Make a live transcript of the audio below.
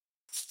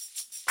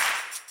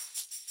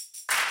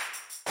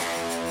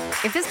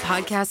If this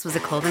podcast was a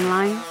clothing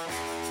line,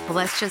 well,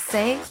 let's just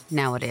say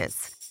now it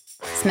is.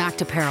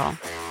 Smacked Apparel.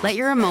 Let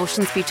your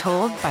emotions be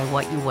told by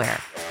what you wear.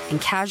 In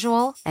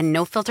casual and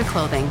no-filter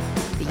clothing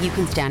that you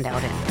can stand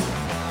out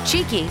in.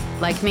 Cheeky,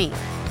 like me.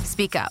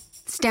 Speak up.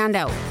 Stand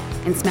out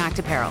in Smacked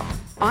Apparel.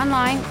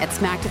 Online at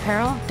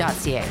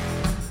smackedapparel.ca.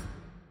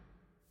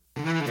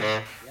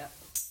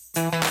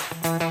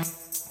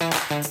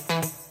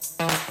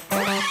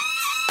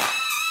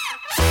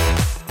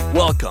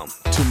 Welcome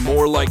to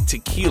More Like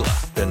Tequila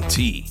Than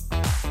Tea.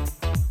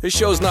 This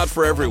show's not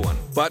for everyone,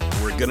 but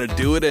we're gonna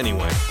do it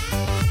anyway.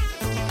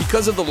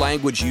 Because of the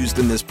language used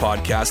in this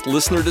podcast,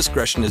 listener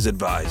discretion is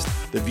advised.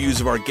 The views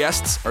of our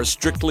guests are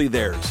strictly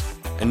theirs,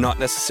 and not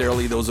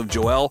necessarily those of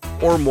Joelle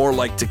or More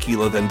Like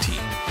Tequila Than Tea.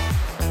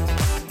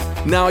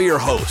 Now your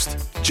host,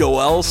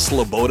 Joelle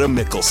Sloboda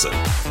Mickelson.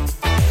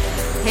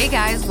 Hey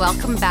guys,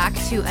 welcome back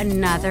to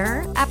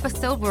another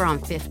episode. We're on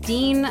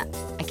 15.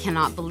 I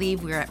cannot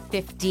believe we're at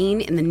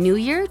 15 in the new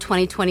year,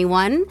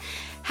 2021.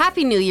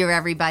 Happy New Year,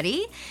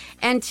 everybody.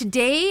 And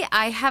today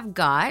I have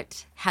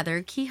got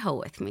Heather Kehoe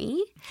with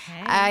me.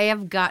 Hey. I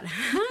have got,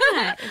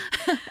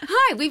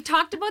 hi, we've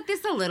talked about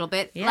this a little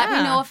bit. Yeah. Let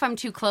me know if I'm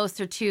too close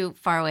or too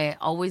far away. I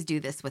always do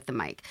this with the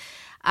mic.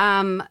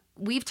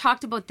 We've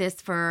talked about this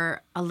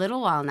for a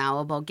little while now,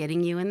 about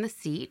getting you in the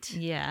seat.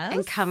 Yes.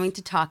 And coming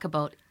to talk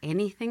about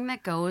anything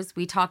that goes.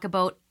 We talk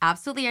about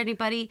absolutely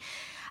anybody,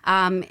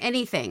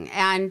 anything.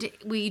 And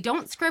we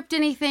don't script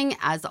anything,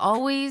 as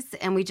always,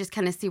 and we just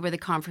kind of see where the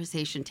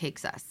conversation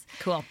takes us.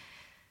 Cool.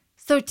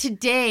 So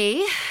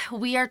today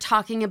we are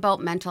talking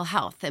about mental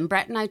health. And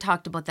Brett and I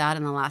talked about that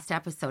in the last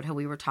episode, how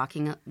we were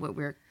talking,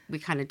 we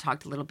kind of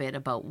talked a little bit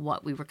about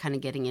what we were kind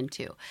of getting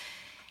into.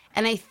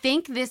 And I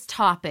think this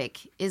topic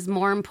is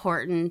more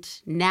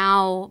important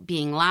now,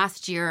 being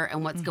last year,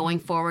 and what's going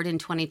forward in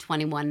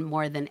 2021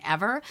 more than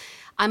ever.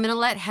 I'm going to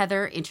let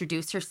Heather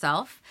introduce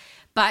herself.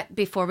 But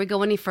before we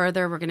go any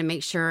further, we're going to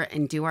make sure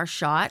and do our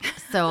shot.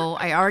 So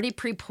I already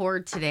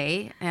pre-poured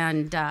today,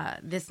 and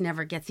this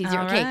never gets easier.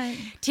 All Okay, right.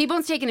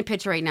 T-Bone's taking a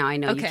picture right now. I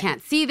know you Okay.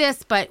 can't see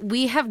this, but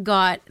we have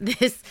got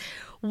this.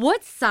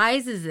 What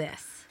size is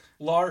this?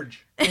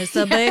 Large. It's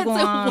a big It's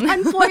one. a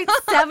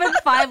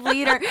 1.75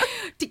 liter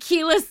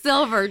tequila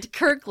silver to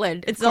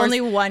Kirkland. It's Of course- only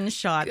one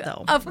shot,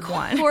 though. Of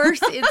One. course,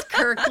 it's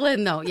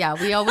Kirkland, though. Yeah,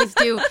 we always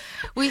do.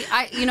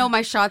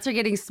 My shots are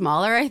getting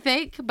smaller, I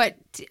think. But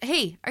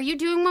hey, are you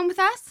doing one with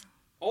us?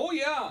 Oh,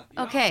 yeah.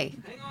 Okay.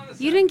 Hang on a You sec.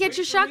 didn't get Wait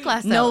your for shot me.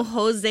 glass No out.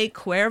 Jose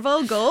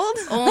Cuervo Gold?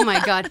 Oh my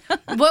God!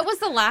 What was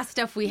the last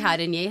stuff we had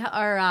in Yeha?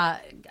 Or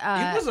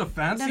It was a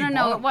fancy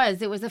no, bottle.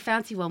 it was a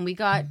fancy one. We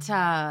got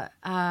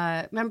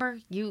remember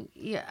you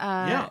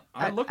I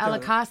looked at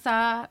it.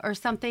 Alacasa or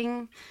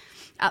something.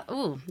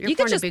 You're You could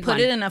pouring a just big put one.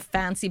 it in a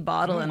fancy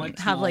bottle I and like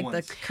have small like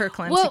ones. the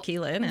Kirkland Well,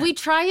 tequila in it. we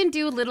try and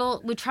do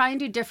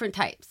different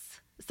types.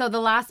 So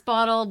the last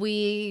bottle,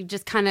 we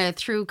just kind of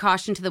threw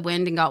caution to the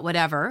wind and got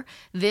whatever.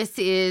 This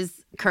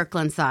is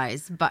Kirkland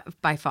size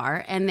by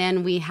far. And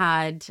then we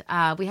have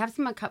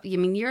some, I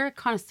mean, you're a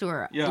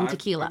connoisseur in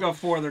tequila. I've got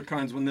 4 other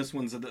kinds when this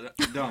one's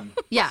done.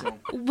 Yeah, So,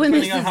 when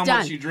this depending on is how done.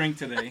 much you drink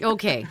today.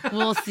 Okay,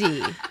 we'll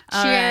see.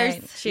 All Cheers.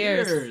 right.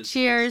 Cheers. Cheers.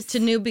 Cheers To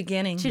new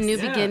beginnings. to new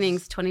Yes.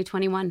 beginnings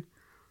 2021.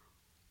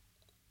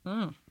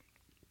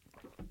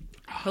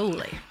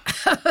 Holy.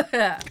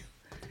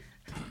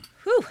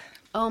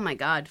 Oh my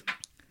God.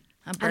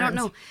 That I don't burns.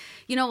 know.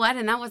 You know what?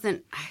 And that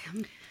wasn't,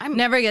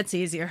 Never gets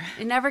easier.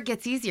 it never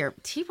gets easier.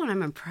 T-Bone,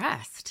 I'm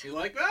impressed. You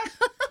like that?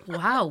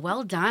 Wow,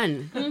 well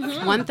done.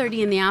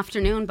 1:30 in the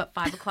afternoon, but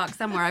 5 o'clock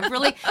somewhere.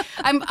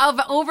 I've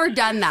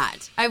overdone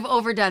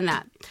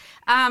that.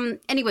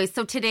 Anyway,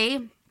 so today,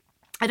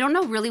 I don't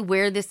know really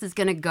where this is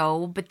going to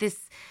go, but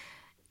this,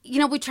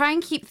 we try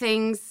and keep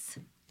things,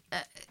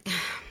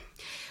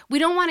 we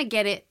don't want to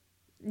get it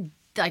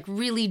like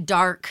really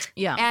dark.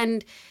 Yeah.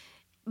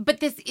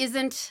 But this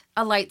isn't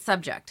a light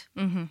subject.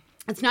 Mm-hmm.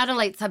 It's not a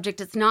light subject.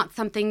 It's not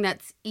something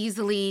that's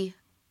easily,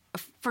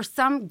 for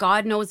some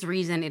God knows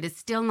reason, it is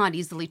still not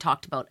easily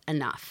talked about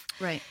enough.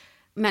 Right.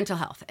 Mental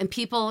health. And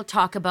people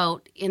talk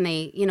about, and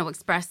they,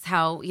 express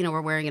how,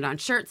 we're wearing it on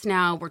shirts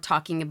now. We're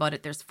talking about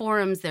it. There's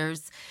forums,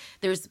 there's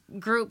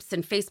groups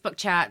and Facebook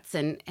chats,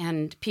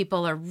 and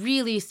people are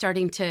really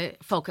starting to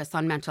focus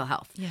on mental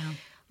health. Yeah.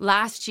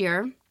 Last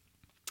year,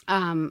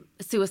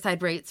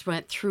 suicide rates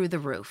went through the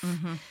roof.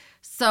 Mm-hmm.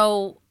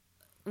 So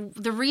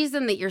the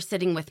reason that you're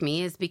sitting with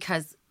me is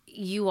because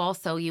you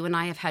and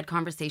I have had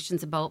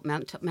conversations about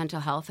mental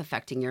health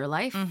affecting your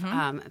life,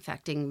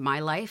 affecting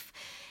my life.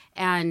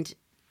 And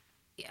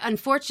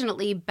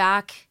unfortunately,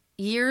 back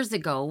years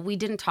ago, we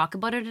didn't talk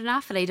about it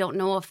enough. And I don't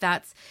know if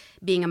that's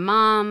being a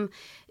mom,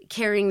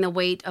 carrying the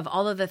weight of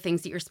all of the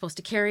things that you're supposed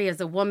to carry as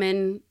a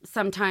woman.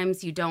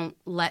 Sometimes you don't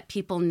let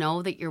people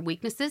know that your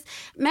weaknesses.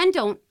 Men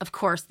don't, of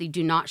course, they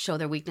do not show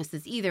their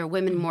weaknesses either,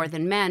 women more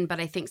than men. But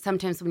I think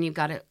sometimes when you've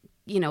got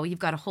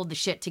to hold the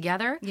shit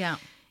together. Yeah.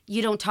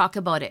 You don't talk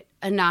about it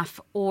enough,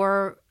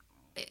 or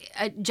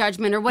a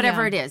judgment or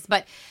whatever Yeah. it is.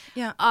 But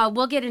Yeah.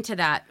 we'll get into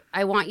that.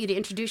 I want you to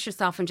introduce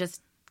yourself and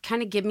just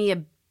kind of give me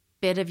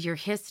bit of your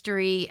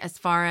history as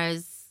far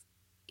as,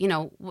 you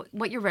know,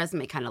 what your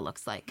resume kind of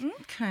looks like.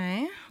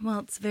 Okay. Well,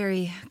 it's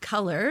very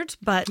colored,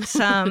 but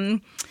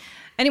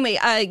anyway,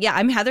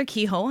 I'm Heather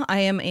Kehoe. I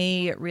am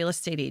a real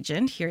estate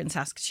agent here in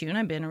Saskatoon.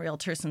 I've been a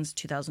realtor since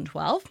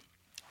 2012.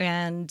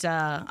 And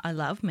I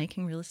love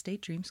making real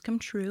estate dreams come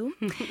true.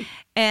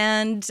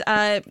 And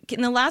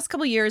in the last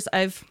couple of years,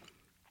 I've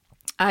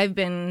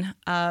been,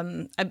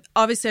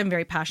 obviously I'm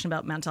very passionate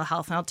about mental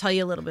health. And I'll tell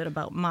you a little bit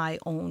about my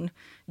own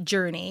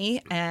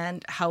journey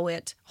and how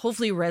it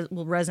hopefully will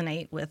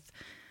resonate with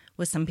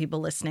some people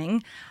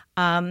listening.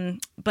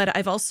 But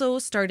I've also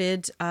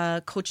started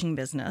a coaching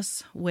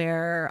business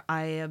where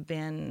I have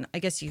been, I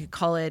guess you could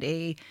call it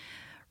a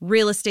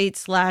real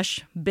estate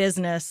 /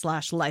 business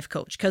 / life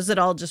coach, because it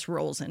all just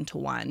rolls into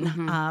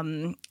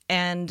one.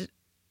 And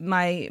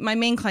my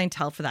main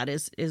clientele for that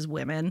is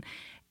women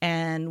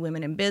and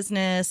women in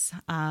business,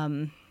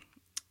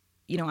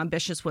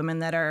 ambitious women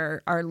that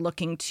are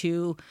looking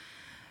to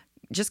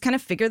just kind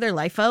of figure their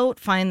life out,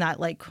 find that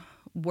like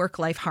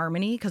work-life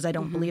harmony, because I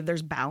don't believe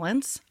there's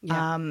balance.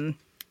 Yeah.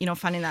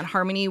 Finding that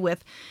harmony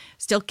with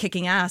still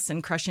kicking ass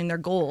and crushing their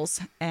goals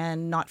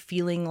and not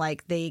feeling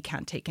like they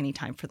can't take any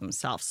time for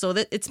themselves. So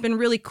that it's been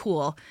really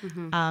cool.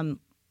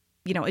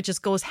 It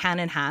just goes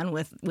hand in hand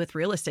with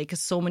real estate, because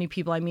so many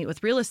people I meet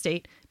with real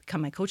estate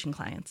become my coaching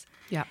clients.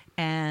 Yeah.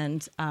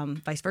 And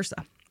vice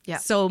versa. Yeah.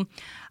 So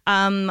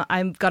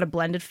I've got a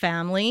blended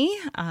family.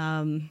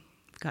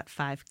 We've got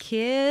 5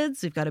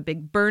 kids. We've got a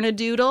big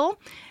Bernedoodle.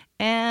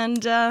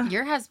 And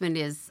your husband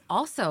is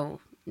also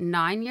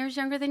 9 years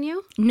younger than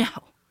you? No,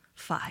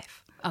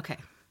 5. Okay.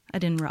 I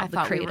didn't rob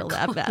the cradle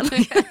that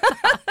badly.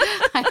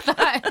 I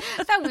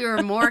thought we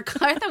were more.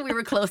 I thought we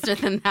were closer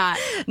than that.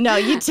 No,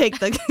 you're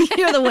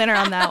the winner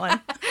on that one.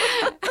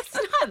 It's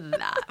not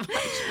that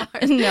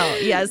much more. No,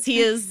 yes, he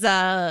is.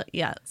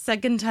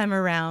 Second time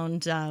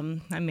around.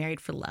 I'm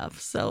married for love,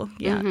 so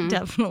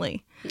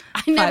definitely.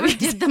 I never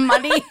did the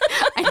money.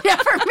 I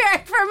never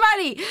married for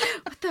money.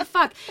 What the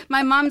fuck?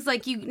 My mom's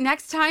like, "You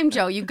next time,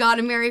 Joe, you got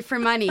to marry for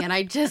money," and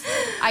I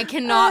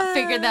cannot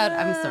figure that.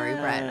 I'm sorry,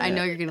 Brett. I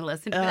know you're going to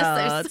listen to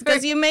this. It's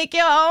because you make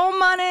your own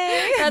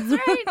money. That's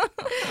right.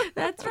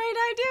 That's right.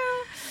 I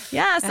do.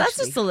 Yeah, so that's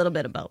just a little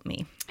bit about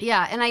me.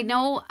 Yeah, and I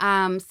know.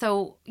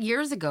 So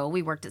years ago,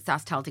 we worked at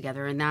SaskTel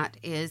together, and that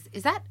is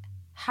that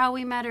how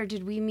we met, or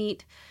did we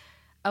meet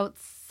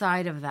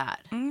outside of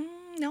that?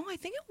 No, I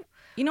think it.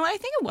 I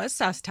think it was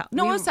SaskTel.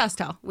 No, it was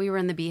SaskTel. We were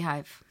in the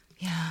Beehive.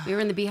 Yeah. We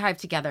were in the Beehive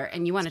together,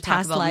 and you want to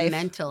talk about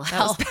mental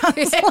health.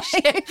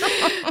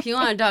 You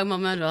want to talk about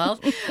mental health.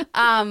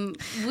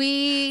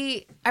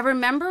 I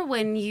remember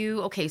when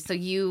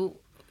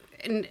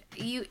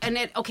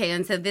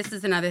and so this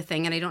is another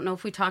thing, and I don't know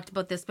if we talked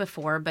about this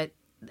before, but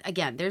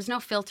again, there's no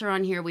filter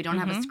on here. We don't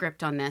have a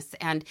script on this.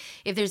 And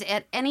if there's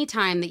at any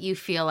time that you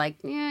feel like,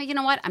 you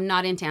know what, I'm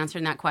not into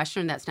answering that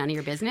question, that's none of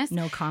your business.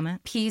 No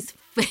comment.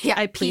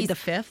 I plead the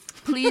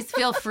fifth. Please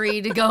feel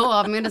free to go.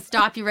 I'm going to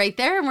stop you right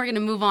there, and we're going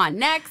to move on.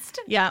 Next.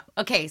 Yeah.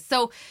 Okay,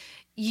 so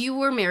you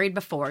were married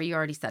before. You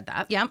already said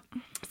that. Yeah.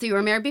 So you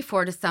were married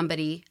before to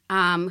somebody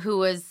who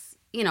was,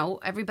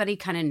 everybody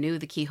kind of knew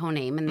the Kehoe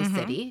name in the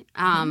city.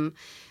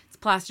 It's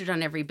plastered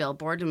on every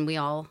billboard, and we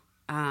all...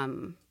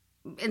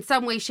 in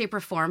some way, shape, or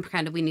form,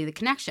 kind of, we knew the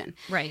connection.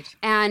 Right.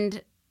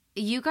 And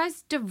you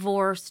guys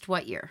divorced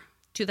what year?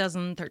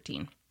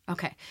 2013.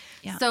 Okay.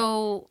 Yeah.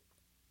 So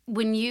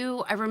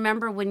I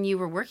remember when you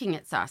were working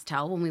at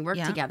SaskTel, when we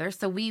worked together,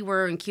 so we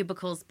were in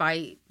cubicles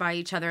by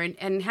each other.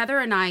 And Heather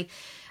and I,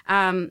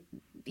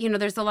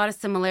 there's a lot of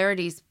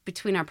similarities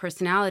between our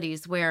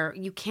personalities where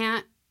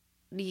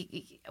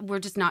we're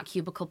just not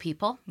cubicle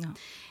people. No.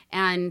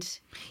 And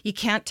you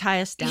can't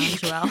tie us down,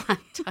 Joelle.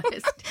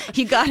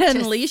 You got to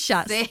unleash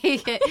us.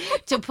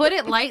 To put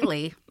it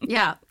lightly,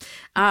 yeah.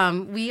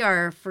 We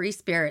are free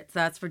spirits,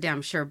 that's for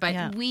damn sure. But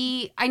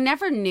I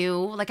never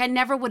knew, I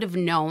never would have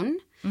known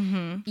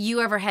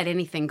you ever had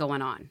anything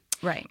going on.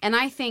 Right. And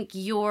I think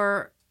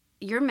your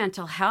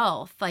mental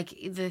health,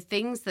 the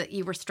things that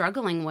you were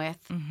struggling with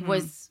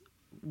was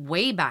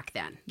way back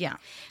then. Yeah.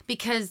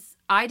 Because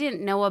I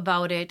didn't know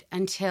about it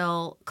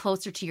until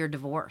closer to your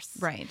divorce.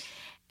 Right.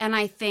 And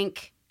I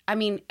think,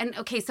 and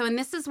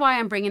this is why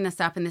I'm bringing this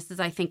up, and this is,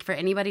 I think, for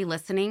anybody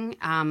listening,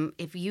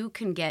 if you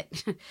can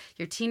get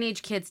your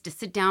teenage kids to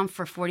sit down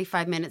for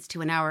 45 minutes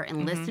to an hour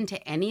and listen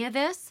to any of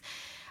this,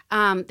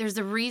 there's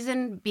a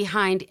reason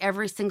behind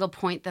every single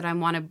point that I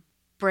want to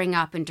bring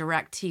up and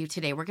direct to you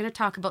today. We're going to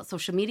talk about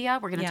social media.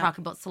 We're going to talk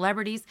about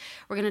celebrities.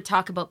 We're going to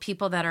talk about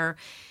people that are...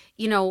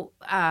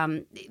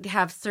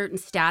 have certain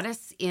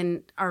status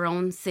in our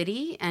own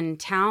city and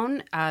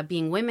town,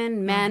 being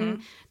women,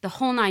 men, the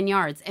whole 9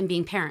 yards, and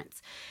being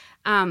parents.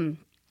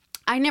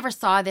 I never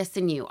saw this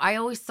in you. I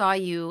always saw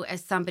you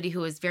as somebody who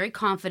was very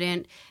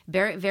confident,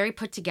 very, very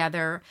put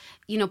together.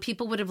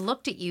 People would have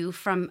looked at you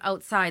from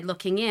outside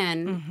looking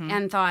in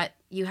and thought,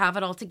 you have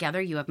it all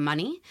together. You have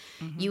money.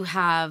 You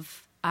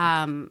have...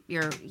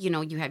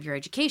 you have your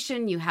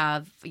education, you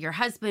have your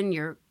husband,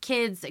 your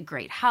kids, a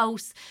great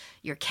house,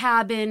 your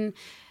cabin,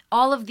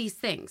 all of these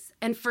things.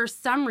 And for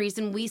some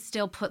reason, we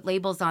still put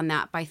labels on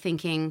that by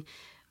thinking,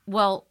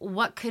 well,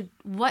 what could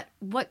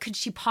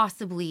she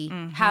possibly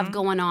have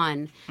going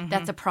on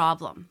that's a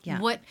problem? Yeah.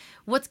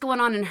 What's going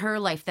on in her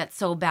life that's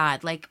so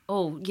bad? Like,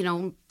 oh,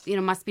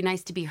 must be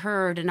nice to be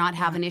heard and not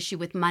have an issue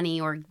with money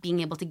or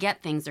being able to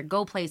get things or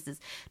go places,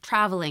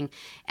 traveling.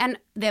 And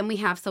then we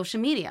have social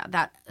media,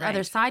 that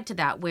other side to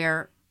that,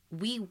 where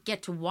we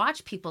get to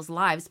watch people's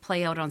lives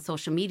play out on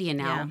social media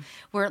now,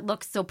 where it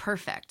looks so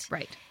perfect.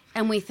 Right.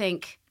 And we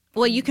think,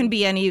 well, you can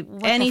be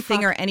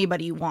anything or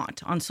anybody you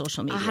want on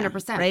social media.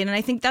 100%. Right. And I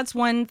think that's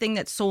one thing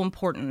that's so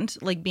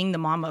important, like being the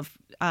mom of,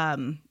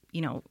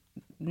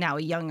 now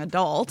a young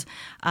adult,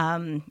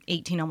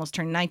 18, almost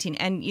turned 19,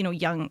 and,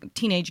 young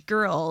teenage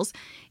girls,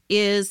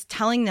 is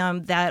telling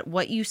them that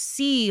what you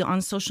see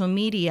on social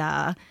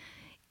media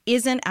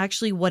isn't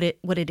actually what it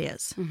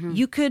is. Mm-hmm.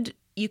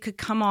 You could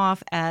come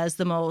off as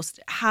the most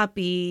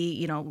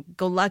happy,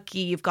 go lucky,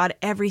 you've got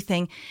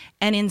everything,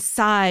 and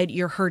inside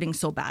you're hurting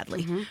so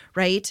badly,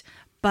 right?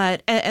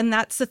 But, and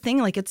that's the thing,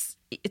 like it's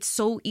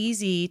so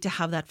easy to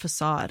have that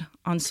facade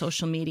on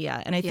social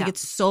media. And I think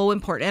it's so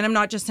important. And I'm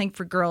not just saying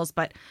for girls,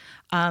 but,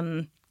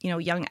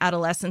 young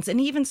adolescents,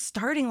 and even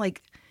starting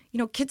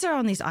kids are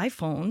on these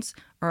iPhones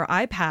or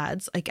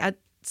iPads, like at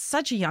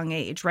such a young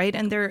age, right?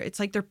 And it's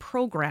like they're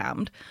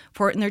programmed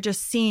for it, and they're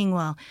just seeing,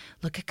 well,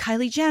 look at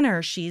Kylie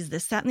Jenner, she's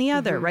this, that, and the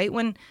other, right?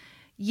 When,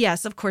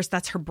 yes, of course,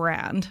 that's her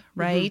brand,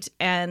 right?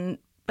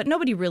 But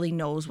nobody really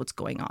knows what's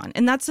going on.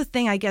 And that's the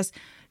thing, I guess,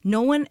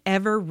 no one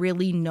ever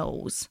really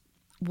knows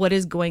what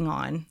is going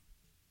on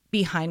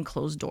behind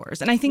closed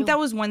doors. And I think that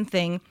was one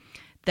thing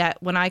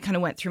that when I kind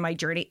of went through my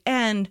journey,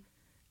 and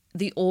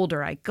the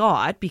older I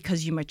got,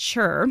 because you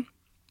mature,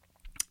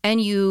 and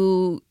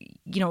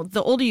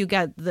the older you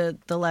get, the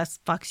less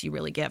fucks you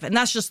really give. And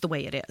that's just the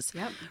way it is,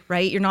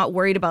 right? You're not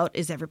worried about,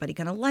 is everybody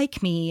going to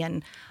like me?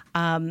 And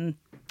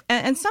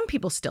some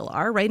people still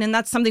are, right? And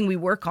that's something we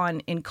work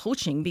on in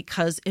coaching,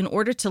 because in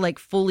order to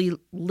fully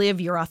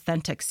live your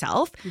authentic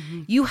self,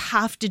 you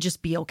have to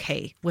just be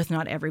okay with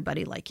not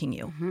everybody liking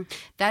you.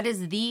 That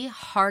is the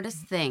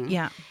hardest thing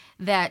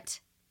that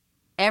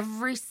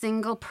every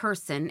single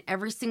person,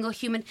 every single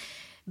human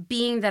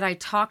being that I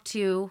talk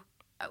to,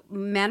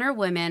 men or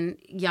women,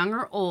 young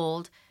or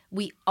old,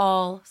 we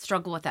all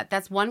struggle with that.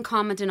 That's one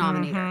common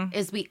denominator,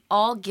 is we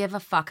all give a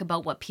fuck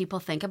about what people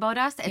think about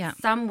us in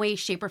some way,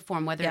 shape, or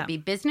form, whether it be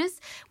business,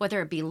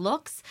 whether it be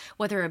looks,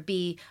 whether it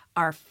be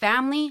our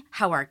family,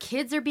 how our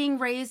kids are being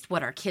raised,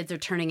 what our kids are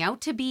turning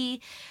out to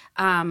be.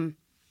 And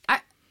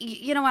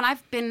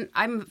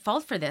I'm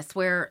fault for this,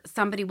 where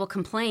somebody will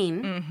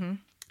complain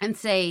and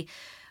say,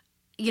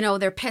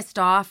 they're pissed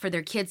off for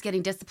their kids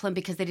getting disciplined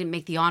because they didn't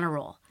make the honor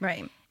roll.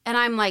 Right. And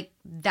I'm like,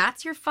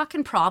 that's your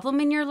fucking problem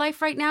in your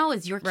life right now,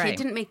 is your kid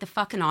didn't make the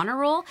fucking honor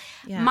roll.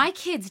 Yeah. My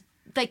kids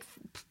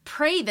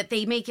pray that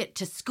they make it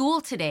to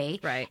school today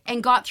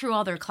and got through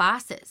all their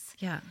classes.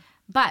 Yeah.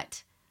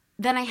 But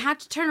then I had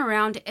to turn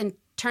around and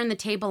turn the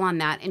table on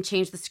that and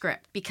change the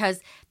script,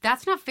 because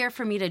that's not fair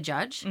for me to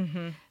judge,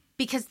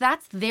 because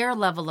that's their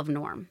level of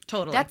norm.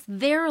 Totally. That's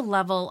their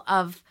level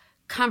of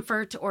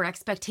comfort or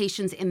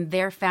expectations in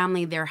their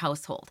family, their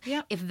household.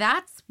 Yep. If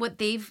that's what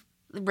they've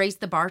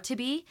raised the bar to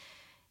be,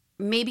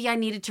 maybe I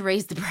needed to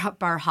raise the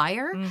bar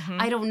higher.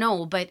 I don't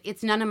know, but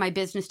it's none of my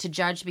business to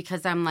judge,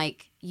 because I'm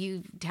like,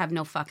 you have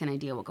no fucking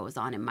idea what goes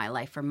on in my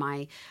life or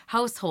my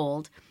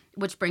household,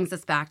 which brings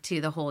us back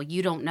to the whole,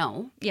 you don't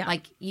know. Yeah.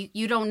 Like,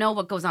 you don't know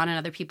what goes on in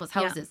other people's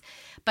houses.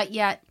 But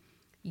yet,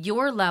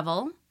 your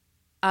level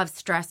of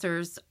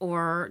stressors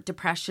or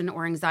depression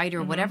or anxiety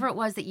or whatever it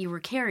was that you were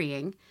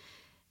carrying,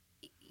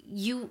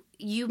 you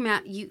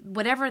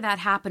whatever that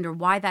happened or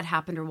why that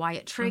happened or why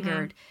it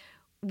triggered,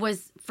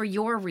 was for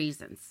your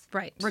reasons.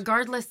 Right.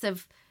 Regardless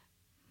of,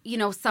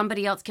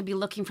 somebody else could be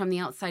looking from the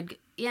outside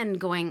in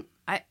going,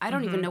 I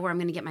don't even know where I'm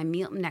going to get my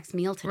next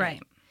meal today.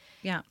 Right.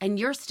 Yeah. And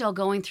you're still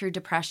going through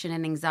depression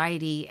and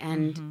anxiety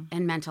and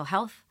mental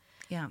health.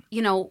 Yeah.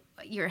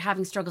 You're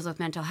having struggles with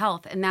mental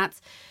health. And that's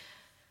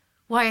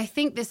why I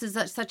think this is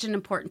such an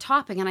important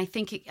topic. And I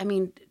think,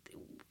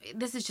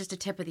 this is just a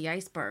tip of the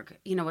iceberg,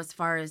 as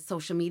far as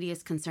social media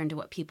is concerned, to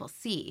what people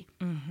see.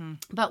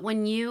 But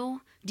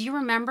do you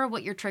remember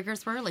what your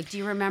triggers were? Like, do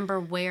you remember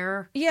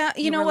where? Yeah,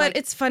 you know what?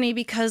 It's funny,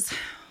 because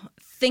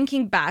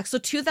thinking back, so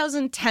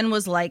 2010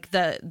 was like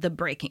the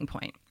breaking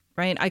point,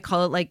 right? I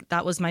call it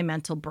that was my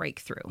mental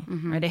breakthrough,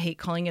 right? I hate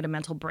calling it a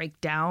mental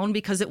breakdown,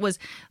 because it was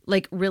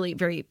really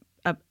very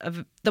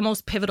the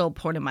most pivotal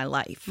point in my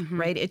life,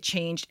 right?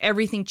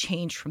 Everything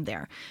changed from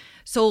there.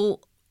 So,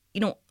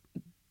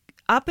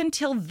 up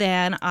until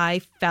then,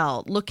 I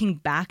felt, looking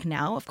back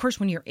now, of course,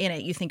 when you're in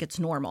it, you think it's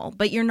normal,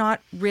 but you're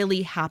not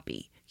really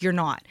happy. You're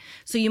not.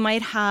 So you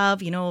might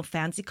have, a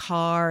fancy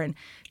car and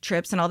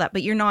trips and all that,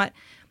 but you're not,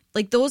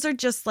 those are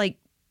just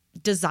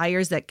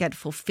desires that get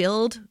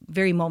fulfilled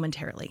very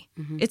momentarily.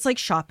 It's like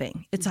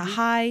shopping. It's a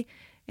high,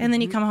 and then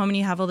you come home and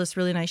you have all this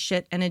really nice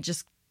shit, and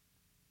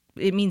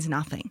it means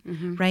nothing,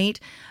 right?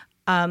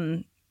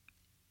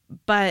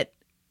 But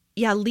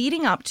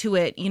leading up to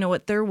it, you know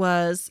what,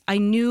 I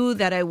knew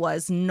that I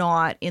was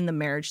not in the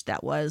marriage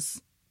that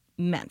was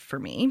meant for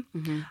me.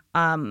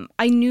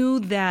 I knew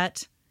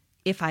that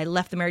if I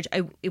left the marriage,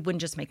 it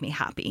wouldn't just make me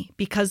happy,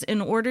 because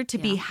in order to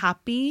be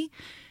happy,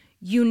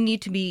 it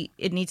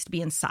needs to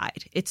be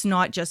inside. It's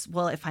not just,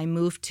 well, if I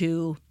move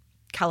to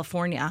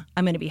California,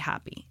 I'm going to be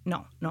happy.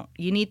 No.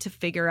 You need to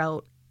figure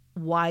out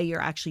why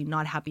you're actually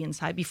not happy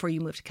inside before you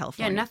move to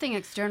California. Yeah, nothing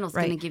external is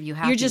going to give you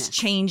happiness. You're just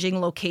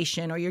changing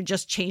location, or you're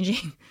just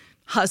changing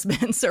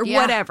husbands or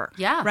whatever.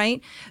 Yeah.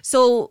 Right?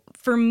 So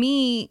for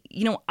me,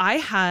 you know, I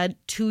had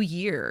 2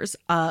 years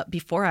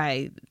before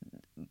I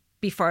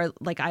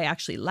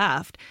actually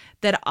left,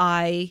 that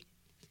I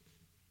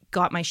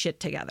got my shit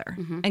together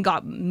and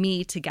got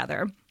me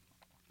together.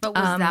 But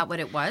was that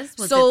what it was?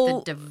 Was it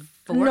the divorce?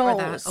 No. Or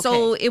that? Okay.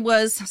 So it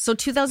was,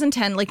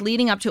 2010, like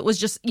leading up to it was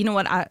just, you know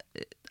what,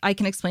 I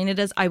can explain it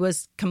as I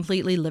was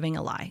completely living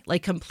a lie,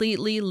 like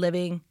completely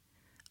living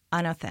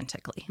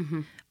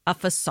unauthentically, a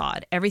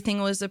facade.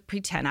 Everything was a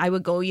pretend. I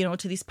would go, you know,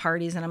 to these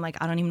parties and I'm like,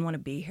 I don't even want to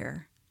be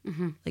here.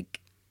 Like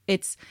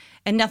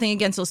and nothing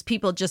against those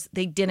people, just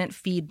they didn't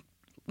feed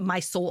my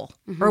soul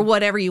or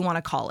whatever you want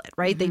to call it,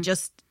 right? They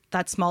just,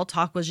 that small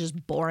talk was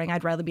just boring.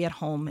 I'd rather be at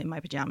home in my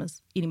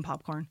pajamas eating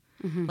popcorn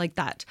like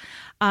that.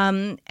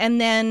 And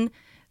then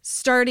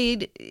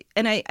started,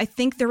 and I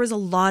think there was a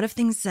lot of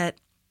things that,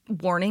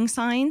 warning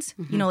signs,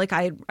 you know, like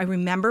I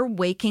remember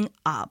waking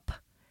up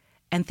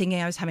and thinking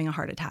I was having a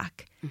heart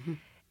attack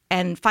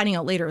and finding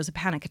out later it was a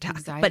panic attack,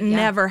 Anxiety, but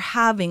never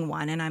having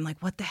one. And I'm like,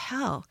 what the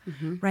hell?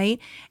 Right.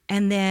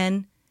 And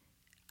then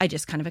I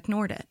just kind of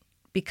ignored it,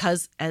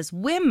 because as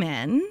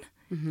women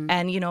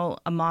and, you know,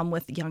 a mom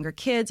with younger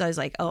kids, I was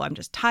like, oh, I'm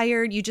just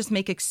tired. You just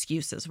make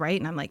excuses. Right.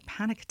 And I'm like,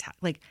 panic attack,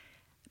 like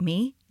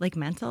me, like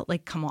mental,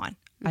 like, come on.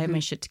 I have my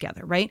shit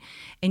together, right?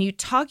 And you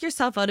talk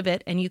yourself out of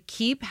it, and you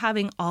keep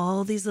having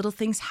all these little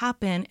things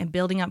happen and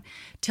building up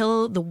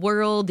till the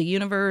world, the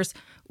universe,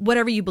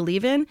 whatever you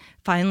believe in,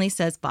 finally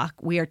says, Buck,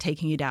 we are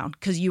taking you down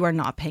because you are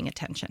not paying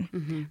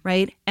attention,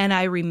 right? And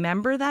I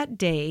remember that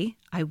day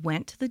I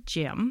went to the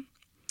gym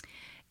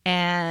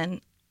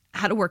and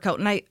had a workout,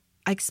 and I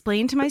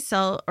explained to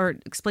myself, or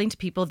explained to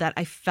people, that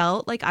I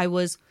felt like I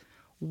was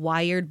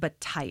wired but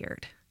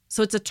tired.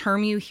 So it's a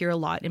term you hear a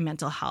lot in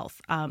mental health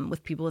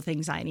with people with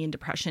anxiety and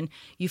depression.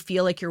 You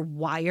feel like you're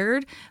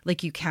wired,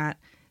 like you can't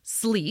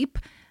sleep,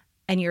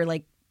 and you're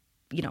like,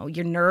 you know,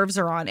 your nerves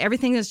are on.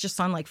 Everything is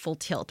just on like full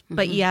tilt,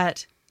 but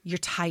yet you're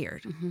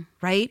tired,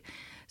 right?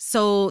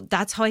 So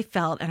that's how I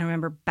felt. And I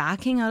remember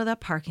backing out of that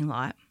parking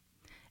lot,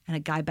 and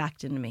a guy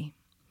backed into me.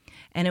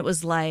 And it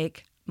was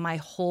like my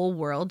whole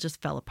world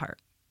just fell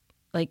apart.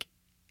 Like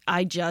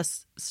I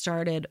just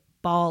started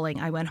bawling.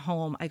 I went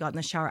home. I got in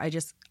the shower.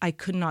 I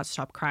could not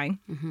stop crying.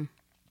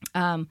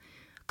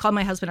 Called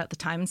my husband at the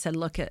time and said,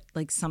 look,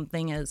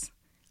 something is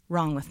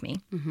wrong with me.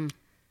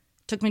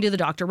 Took me to the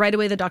doctor. Right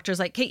away, the doctor's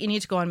like, Kate, you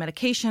need to go on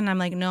medication. I'm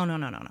like, no.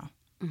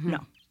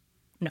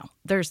 No,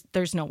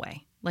 there's no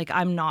way. Like,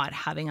 I'm not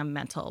having a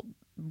mental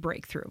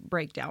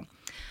breakdown.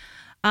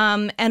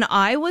 And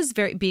I was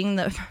being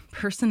the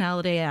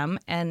personality I am,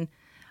 and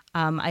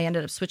I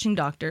ended up switching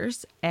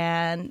doctors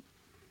and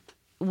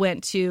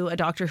went to a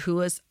doctor who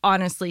was,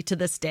 honestly, to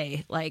this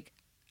day, like,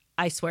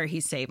 I swear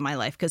he saved my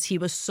life, because he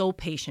was so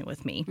patient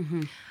with me.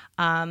 You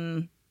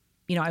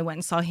know, I went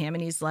and saw him,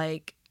 and he's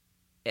like,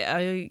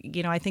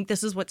 you know, I think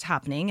this is what's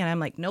happening. And I'm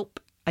like, nope.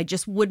 I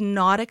just would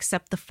not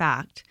accept the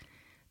fact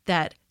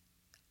that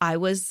I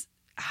was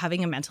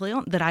having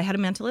that I had a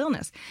mental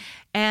illness.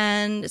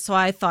 And so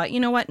I thought, you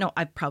know what? No,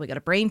 I've probably got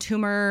a brain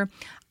tumor.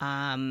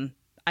 I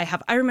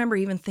remember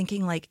even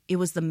thinking like it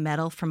was the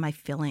metal from my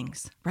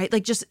fillings, right?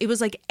 Like, just, it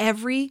was like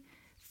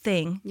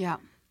everything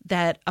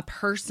that a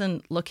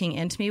person looking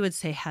into me would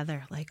say,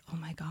 Heather, like, oh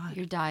my God.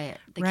 Your diet,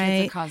 the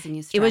kids are causing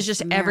you stress. It was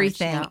just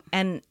everything.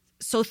 And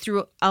so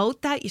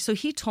throughout that, so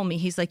he told me,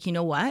 he's like, you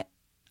know what?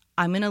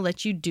 I'm going to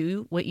let you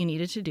do what you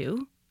needed to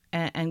do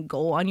and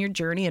go on your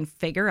journey and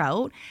figure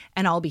out,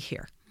 and I'll be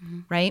here,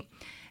 right?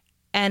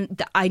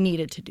 And I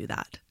needed to do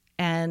that.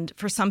 And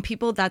for some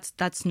people,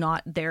 that's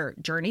not their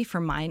journey.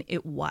 For mine,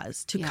 it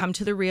was to come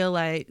to the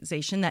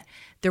realization that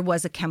there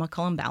was a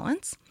chemical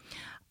imbalance.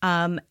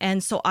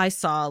 And so I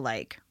saw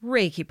like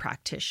Reiki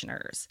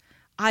practitioners.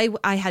 I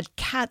had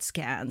CAT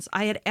scans.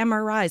 I had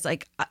MRIs.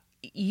 Like,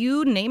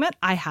 you name it,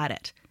 I had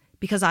it.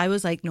 Because I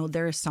was like, no,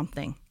 there's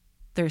something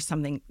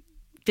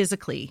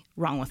physically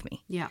wrong with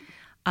me. Yeah.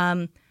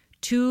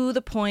 To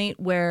the point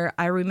where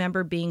I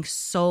remember being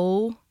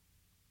so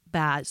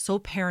bad, so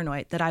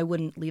paranoid that I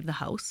wouldn't leave the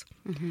house.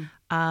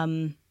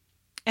 And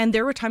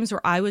there were times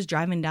where I was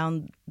driving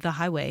down the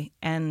highway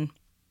and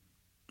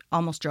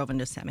almost drove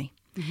into semi.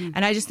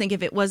 And I just think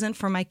if it wasn't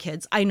for my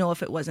kids, I know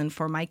if it wasn't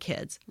for my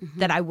kids,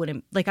 that I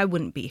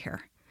wouldn't be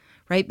here.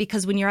 Right?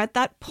 Because when you're at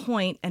that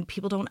point and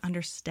people don't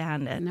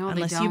understand it,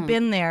 unless you've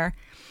been there,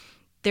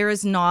 there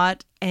is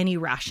not any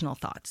rational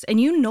thoughts. And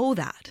you know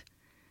that.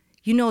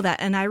 You know that.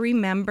 And I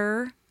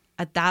remember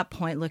at that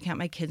point looking at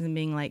my kids and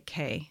being like,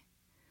 hey,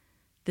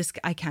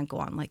 I can't go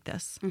on like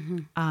this.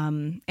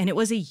 And it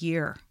was a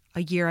year.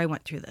 a year I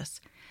went through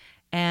this.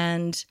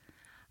 And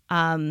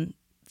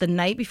the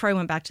night before I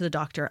went back to the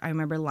doctor, I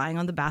remember lying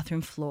on the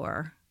bathroom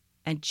floor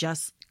and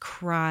just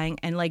crying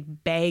and like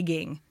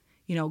begging,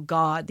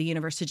 God, the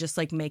universe to just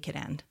like make it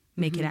end.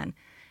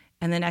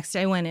 And the next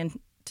day I went in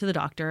to the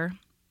doctor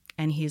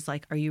and he's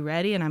like, are you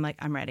ready? And I'm like,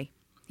 I'm ready.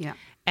 Yeah.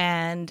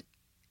 And,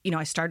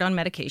 I started on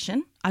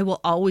medication. I will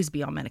always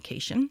be on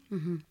medication.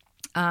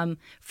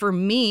 For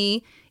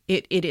me,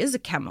 it is a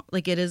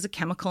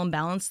chemical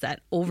imbalance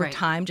that over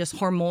time, just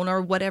hormone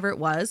or whatever it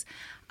was,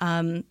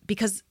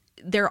 because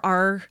there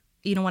are,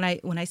 when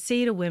I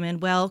say to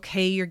women, well,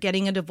 okay, you're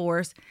getting a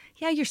divorce.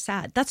 Yeah, you're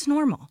sad. That's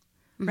normal,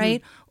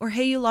 right? Or,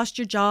 hey, you lost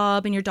your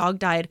job and your dog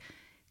died.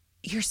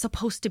 You're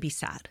supposed to be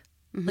sad.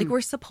 Like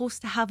we're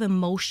supposed to have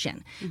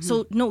emotion.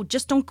 So no,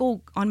 just don't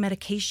go on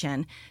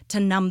medication to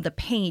numb the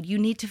pain. You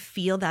need to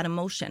feel that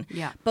emotion.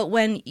 Yeah. But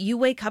when you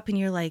wake up and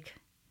you're like,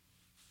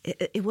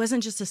 it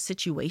wasn't just a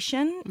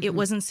situation. It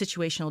wasn't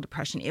situational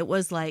depression. It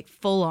was like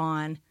full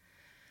on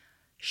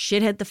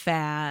shit hit the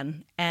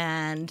fan.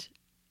 And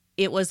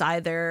it was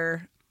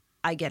either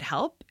I get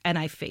help and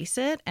I face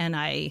it and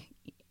I,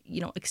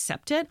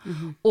 accept it,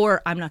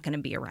 or I'm not going to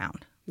be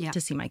around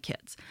to see my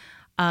kids.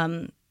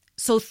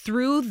 So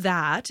through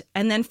that,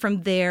 and then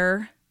from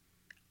there,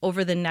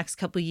 over the next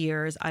couple of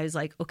years, I was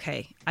like,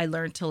 okay, I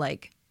learned to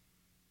like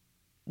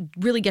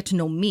really get to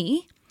know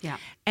me. Yeah.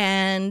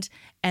 And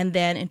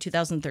then in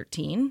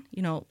 2013,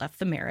 left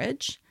the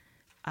marriage,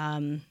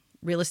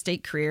 real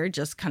estate career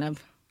just kind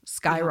of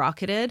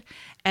skyrocketed.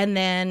 And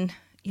then,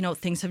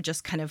 things have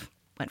just kind of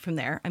went from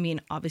there. I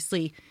mean,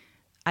 obviously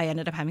I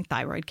ended up having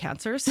thyroid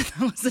cancer, so that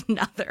was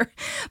another.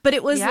 But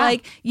it was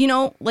like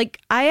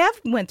I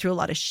have went through a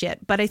lot of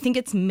shit, but I think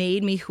it's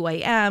made me who I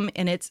am,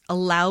 and it's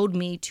allowed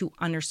me to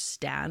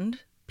understand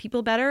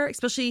people better,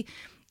 especially,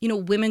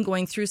 women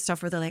going through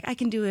stuff where they're like, I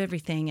can do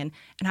everything. And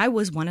I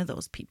was one of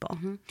those people.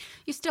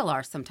 You still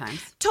are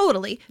sometimes.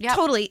 Totally.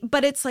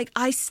 But it's like,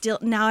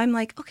 now I'm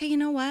like, okay, you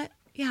know what?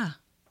 Yeah,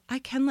 I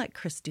can let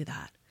Chris do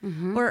that.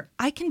 Or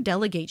I can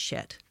delegate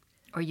shit.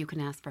 Or you can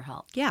ask for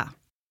help. Yeah.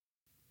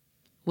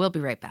 We'll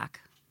be right back.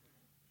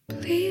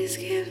 Please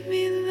give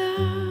me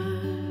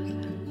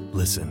love.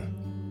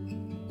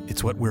 Listen,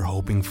 it's what we're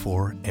hoping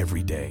for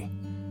every day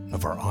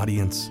of our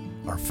audience,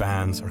 our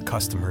fans, our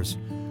customers,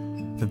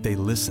 that they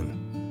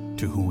listen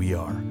to who we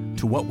are,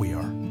 to what we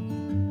are.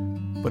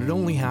 But it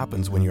only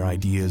happens when your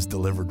idea is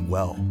delivered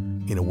well,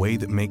 in a way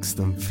that makes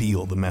them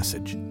feel the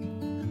message.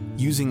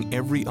 Using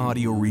every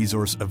audio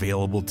resource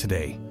available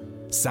today,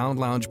 Sound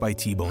Lounge by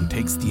T-Bone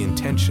takes the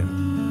intention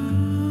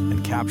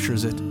and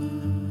captures it,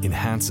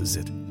 enhances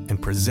it,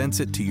 and presents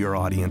it to your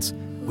audience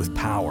with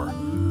power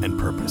and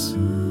purpose.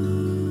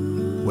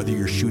 Whether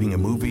you're shooting a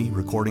movie,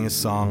 recording a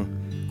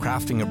song,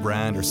 crafting a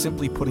brand, or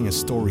simply putting a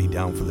story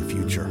down for the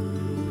future,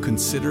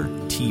 consider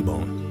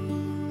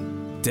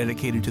T-Bone.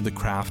 Dedicated to the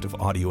craft of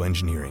audio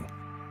engineering,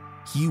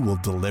 he will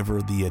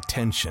deliver the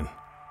attention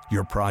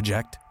your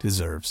project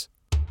deserves.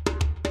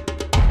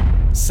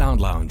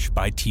 Sound Lounge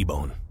by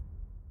T-Bone.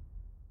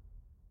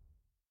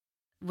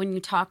 When you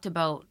talked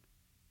about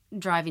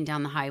driving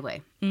down the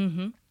highway.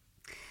 And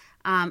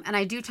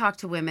I do talk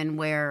to women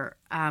where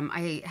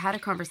I had a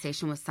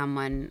conversation with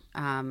someone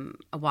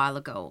a while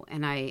ago,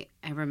 and I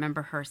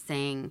remember her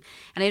saying,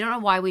 and I don't know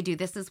why we do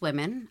this as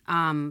women,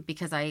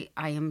 because I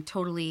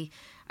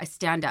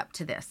stand up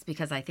to this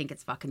because I think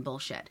it's fucking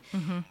bullshit.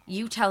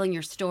 You telling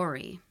your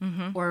story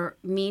or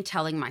me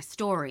telling my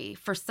story,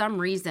 for some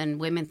reason,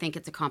 women think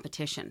it's a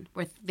competition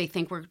where they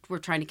think we're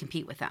trying to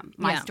compete with them.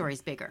 My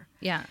story's bigger.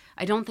 Yeah.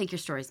 I don't think your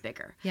story's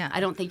bigger. Yeah. I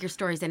don't think your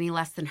story's any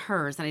less than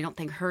hers, and I don't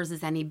think hers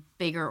is any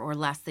bigger or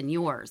less than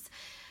yours.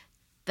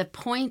 The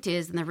point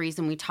is, and the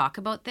reason we talk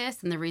about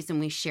this and the reason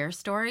we share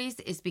stories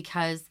is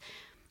because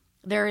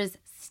there is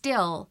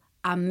still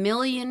a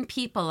million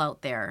people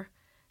out there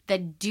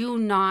that do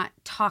not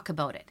talk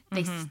about it.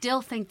 They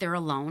still think they're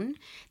alone.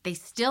 They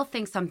still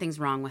think something's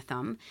wrong with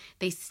them.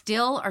 They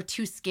still are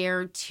too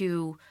scared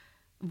to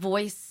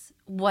voice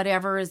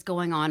whatever is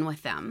going on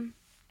with them.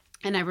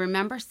 And I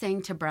remember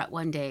saying to Brett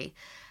one day,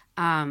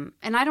 and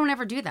I don't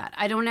ever do that.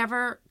 I don't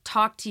ever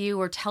talk to you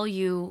or tell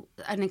you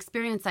an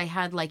experience I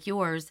had like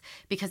yours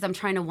because I'm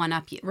trying to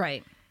one-up you.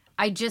 Right.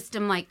 I just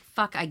am like,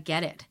 fuck, I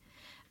get it.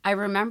 I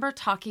remember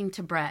talking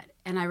to Brett,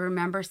 and I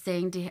remember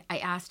I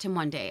asked him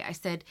one day, I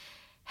said,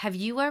 have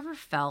you ever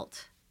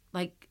felt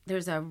like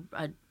there's a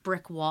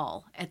brick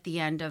wall at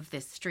the end of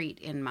this street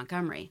in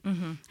Montgomery?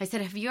 I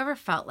said, have you ever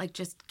felt like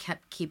just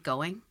keep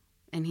going?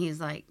 And he's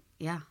like,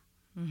 yeah.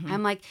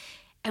 I'm like,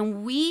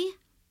 and we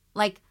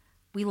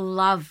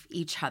love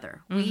each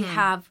other. We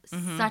have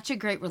such a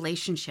great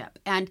relationship,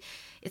 and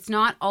it's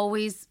not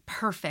always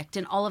perfect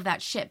and all of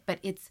that shit, but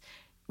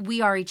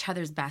we are each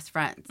other's best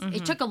friends.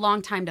 It took a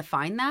long time to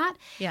find that.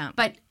 Yeah.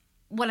 But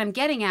what I'm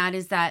getting at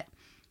is that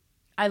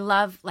I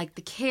love like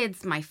the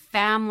kids, my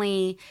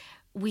family.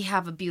 We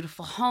have a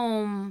beautiful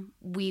home.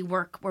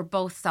 We're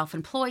both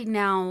self-employed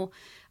now.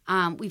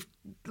 We've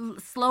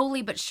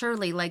slowly but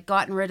surely like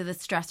gotten rid of the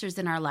stressors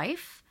in our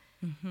life,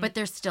 but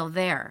they're still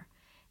there.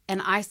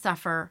 And I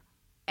suffer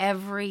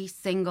every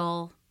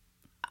single,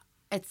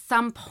 at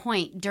some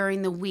point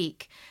during the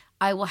week,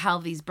 I will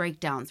have these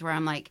breakdowns where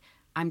I'm like,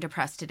 I'm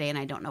depressed today and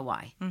I don't know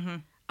why.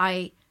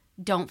 I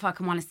don't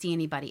fucking want to see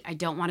anybody. I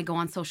don't want to go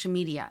on social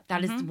media.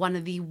 That is one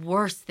of the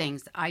worst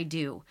things I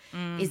do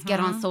is get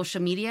on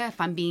social media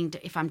if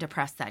I'm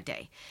depressed that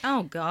day.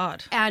 Oh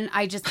God. And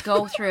I just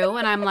go through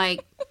and I'm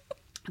like,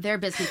 their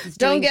business is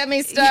doing... Don't get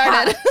me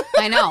started.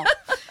 Yeah, I know.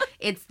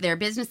 It's their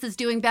business is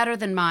doing better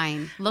than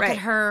mine. Look Right. at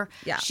her.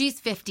 Yeah.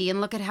 She's 50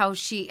 and look at how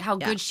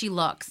good she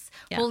looks.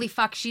 Yeah. Holy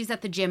fuck, she's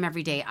at the gym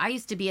every day. I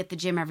used to be at the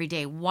gym every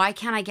day. Why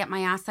can't I get my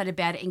ass out of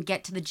bed and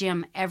get to the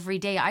gym every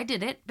day? I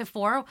did it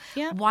before.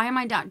 Yeah. Why am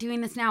I not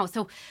doing this now?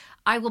 So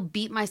I will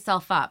beat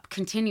myself up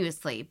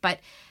continuously. But,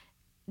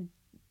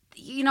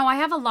 you know, I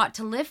have a lot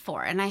to live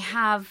for and I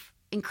have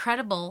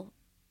incredible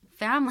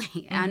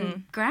family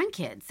and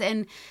grandkids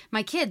and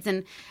my kids.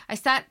 And I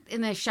sat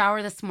in the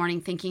shower this morning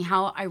thinking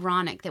how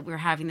ironic that we're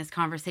having this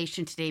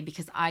conversation today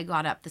because I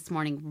got up this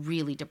morning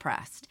really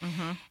depressed.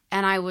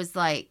 And I was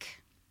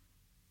like,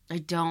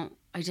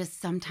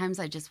 sometimes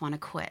I just want to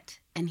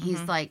quit. And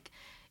he's like,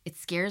 it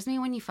scares me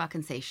when you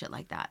fucking say shit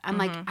like that. I'm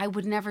like, I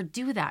would never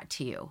do that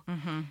to you.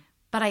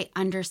 But I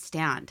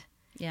understand.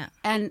 Yeah.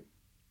 And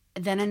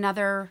then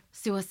another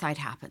suicide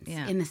happens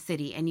in the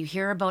city and you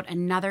hear about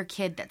another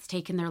kid that's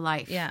taken their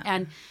life. Yeah.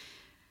 And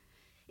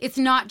it's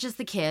not just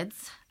the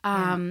kids.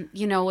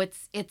 You know,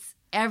 it's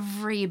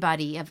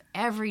everybody of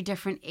every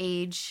different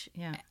age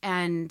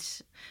and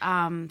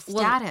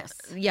status.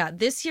 Yeah,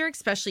 this year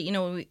especially, you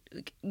know,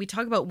 we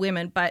talk about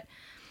women, but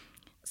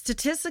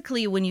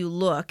statistically when you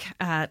look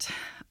at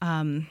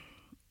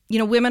you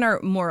know, women are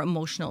more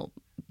emotional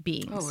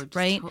beings,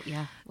 right?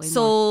 Way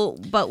so,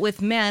 but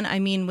with men, I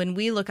mean, when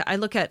I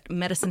look at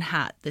Medicine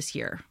Hat this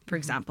year, for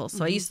example.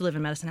 So I used to live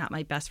in Medicine Hat.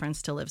 My best friend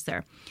still lives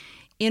there.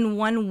 In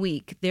 1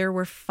 week, there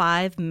were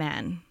 5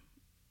 men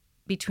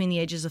between the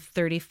ages of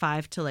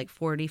 35 to like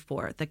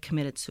 44 that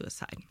committed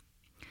suicide.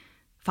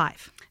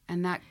 5.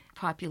 And that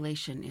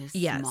population is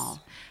small.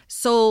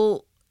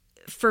 So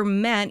for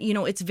men, you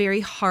know, it's very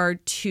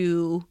hard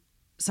to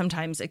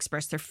sometimes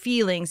express their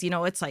feelings. You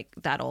know, it's like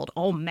that old,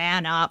 oh,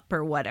 man up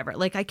or whatever.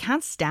 Like, I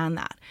can't stand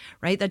that,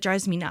 right? That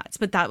drives me nuts.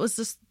 But that was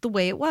just the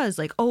way it was.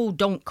 Like, oh,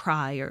 don't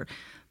cry or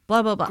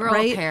blah, blah, blah. Girl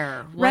right?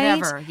 pair,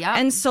 whatever. Right? Yeah.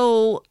 And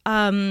so,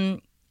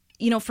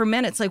 you know, for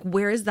men, it's like,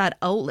 where is that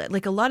outlet?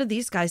 Like a lot of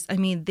these guys, I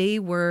mean, they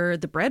were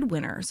the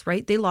breadwinners,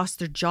 right? They lost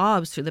their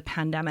jobs through the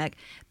pandemic.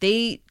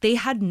 They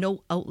had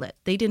no outlet.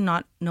 They did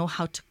not know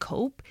how to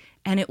cope.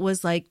 And it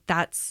was like,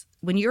 that's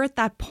when you're at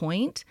that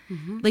point,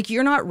 like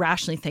you're not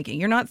rationally thinking.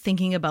 You're not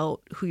thinking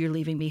about who you're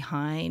leaving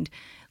behind.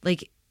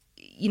 Like,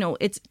 you know,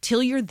 it's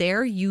till you're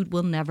there, you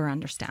will never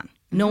understand.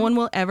 No one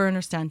will ever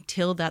understand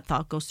till that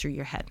thought goes through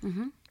your head.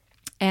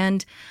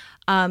 And,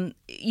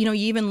 you know,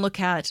 you even look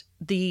at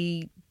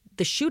the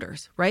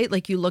shooters, right?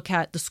 Like you look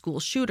at the school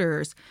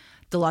shooters,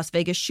 the Las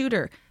Vegas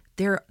shooter,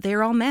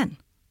 they're all men,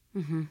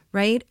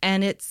 right?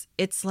 And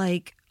it's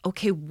like,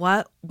 okay,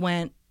 what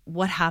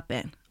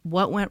happened?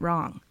 What went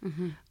wrong?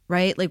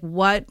 Right? Like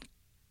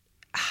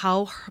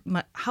how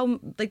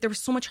like there was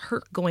so much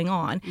hurt going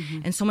on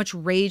and so much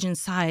rage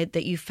inside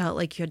that you felt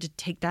like you had to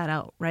take that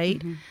out, right?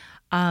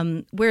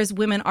 Whereas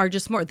women are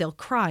just more, they'll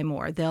cry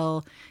more.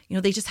 They'll, you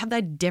know, they just have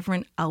that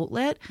different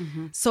outlet.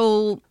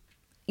 So,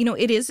 you know,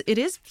 it is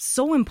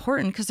so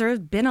important because there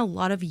have been a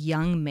lot of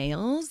young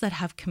males that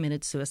have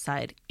committed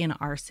suicide in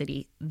our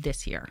city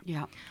this year.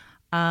 Yeah.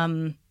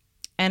 And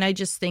I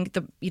just think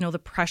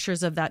the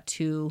pressures of that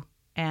too,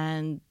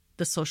 and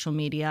the social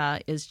media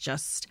is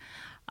just,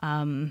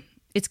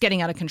 it's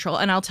getting out of control.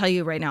 And I'll tell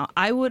you right now,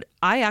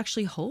 I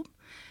actually hope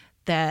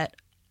that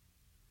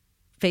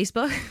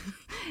Facebook,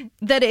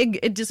 that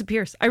it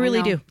disappears. I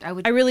really do.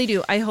 I really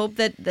do. I hope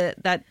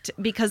that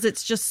because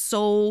it's just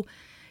so,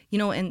 you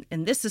know, and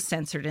this is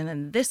censored and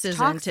then this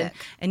isn't,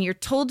 and you're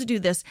told to do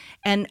this.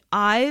 And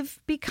I've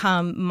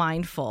become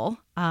mindful,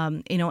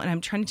 you know, and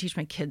I'm trying to teach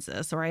my kids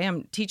this, or I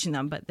am teaching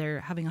them, but they're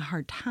having a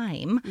hard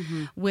time,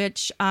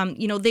 which,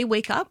 you know, they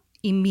wake up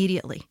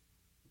immediately.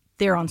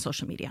 They're on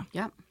social media.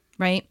 Yep.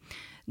 Right?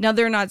 Now,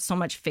 they're not so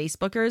much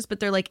Facebookers,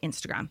 but they're like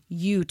Instagram,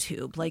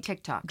 YouTube, like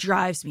TikTok.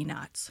 Drives me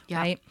nuts. Yeah.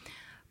 Right?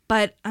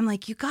 But I'm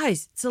like, you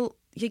guys, so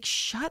like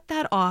shut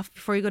that off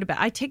before you go to bed.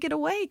 I take it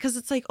away because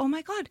it's like, oh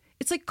my God,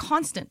 it's like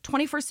constant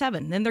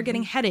 24/7. Then they're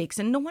getting headaches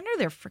and no wonder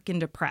they're freaking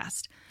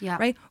depressed. Yeah.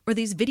 Right? Or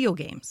these video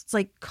games. It's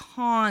like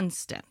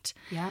constant.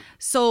 Yeah.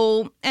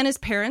 So, and as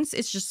parents,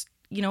 it's just,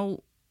 you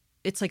know,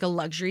 it's like a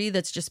luxury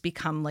that's just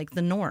become like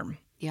the norm.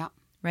 Yeah.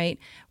 Right?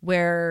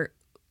 Where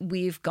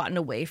we've gotten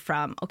away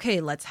from, okay,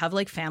 let's have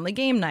like family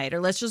game night,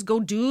 or let's just go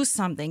do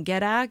something,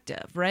 get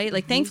active, right?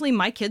 Like thankfully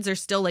my kids are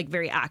still like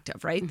very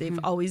active, right? They've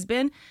always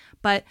been,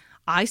 but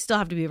I still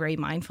have to be very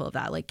mindful of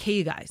that. Like, hey,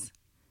 you guys,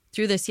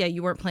 through this,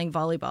 you weren't playing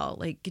volleyball.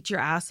 Like, get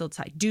your ass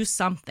outside, do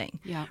something,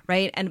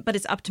 right? But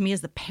it's up to me as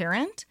the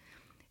parent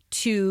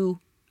to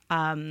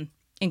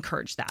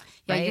encourage that.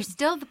 Yeah, right? you're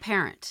still the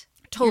parent.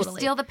 Totally. You're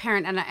still the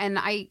parent, and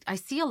I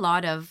see a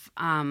lot of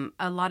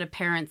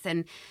parents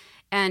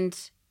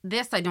and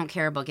this I don't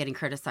care about getting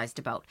criticized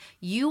about.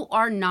 You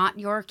are not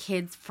your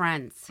kids'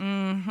 friends.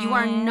 You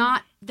are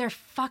not their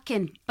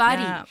fucking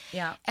buddy.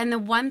 Yeah. And the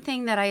one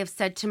thing that I have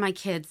said to my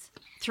kids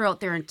throughout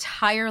their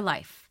entire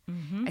life,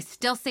 I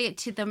still say it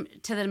to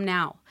them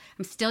now.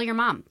 I'm still your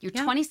mom. You're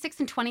 25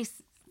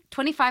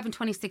 and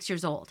 26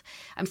 years old.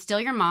 I'm still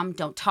your mom.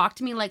 Don't talk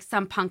to me like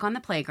some punk on the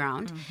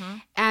playground.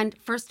 And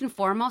first and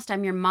foremost,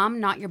 I'm your mom,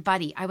 not your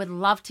buddy. I would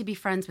love to be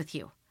friends with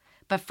you.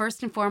 But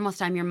first and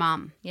foremost, I'm your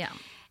mom. Yeah.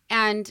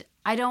 And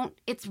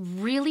it's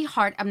really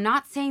hard. I'm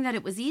not saying that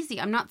it was easy.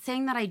 I'm not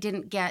saying that I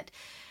didn't get,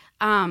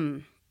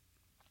 my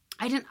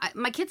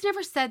kids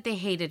never said they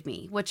hated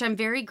me, which I'm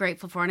very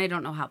grateful for. And I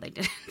don't know how they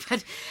did it,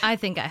 but I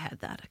think I had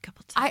that a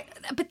couple times. I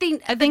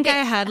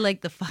I had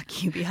like the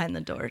fuck you behind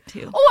the door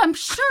too. Oh, I'm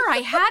sure I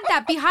had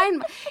that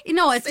behind, it's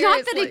not that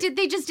Seriously. I did.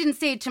 They just didn't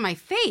say it to my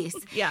face.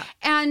 Yeah.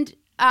 And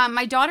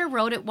my daughter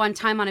wrote it one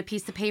time on a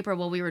piece of paper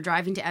while we were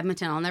driving to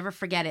Edmonton. I'll never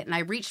forget it. And I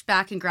reached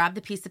back and grabbed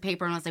the piece of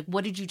paper and I was like,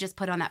 what did you just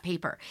put on that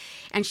paper?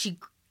 And she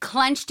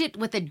clenched it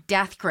with a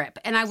death grip.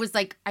 And I was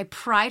like, I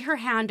pried her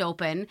hand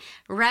open,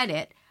 read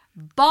it,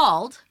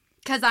 bawled,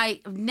 because I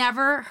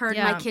never heard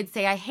my kids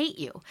say, I hate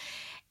you.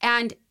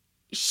 And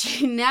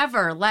she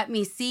never let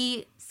me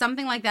see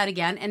something like that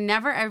again, and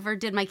never ever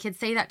did my kids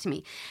say that to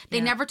me.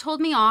 They never told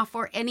me off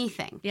or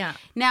anything. Yeah.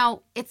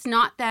 Now, it's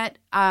not that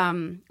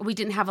we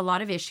didn't have a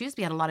lot of issues.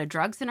 We had a lot of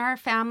drugs in our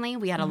family.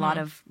 We had a lot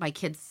of my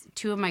kids,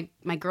 2 of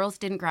my girls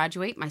didn't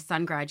graduate. My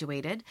son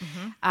graduated.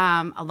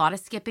 A lot of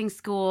skipping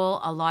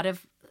school, a lot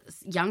of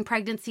young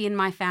pregnancy in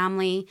my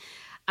family.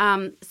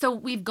 So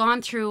we've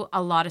gone through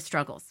a lot of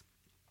struggles.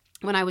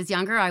 When I was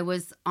younger, I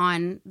was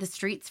on the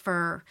streets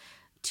for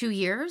 2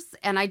 years.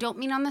 And I don't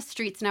mean on the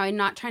streets. Now, I'm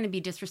not trying to be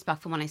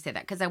disrespectful when I say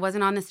that, because I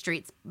wasn't on the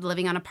streets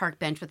living on a park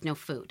bench with no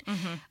food.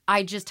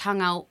 I just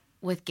hung out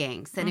with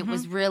gangs. And it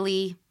was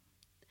really,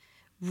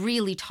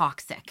 really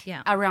toxic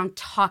around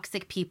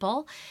toxic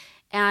people.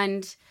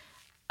 And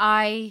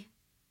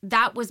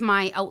that was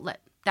my outlet.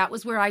 That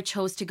was where I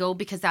chose to go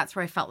because that's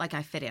where I felt like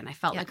I fit in. I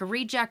felt like a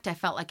reject. I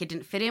felt like I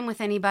didn't fit in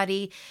with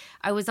anybody.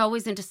 I was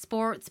always into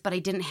sports, but I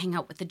didn't hang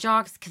out with the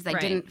jocks because I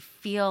didn't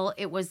feel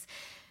it was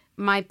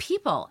my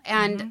people.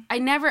 And I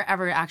never,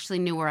 ever actually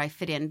knew where I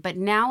fit in. But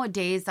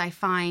nowadays, I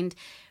find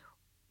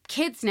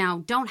kids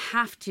now don't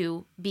have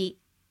to be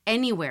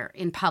anywhere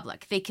in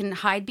public. They can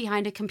hide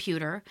behind a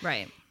computer.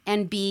 Right.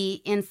 And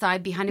be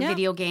inside behind a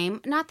video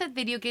game. Not that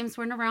video games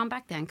weren't around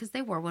back then, because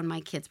they were when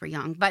my kids were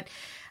young. But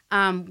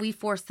we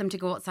forced them to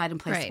go outside and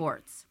play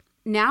sports.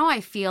 Now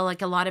I feel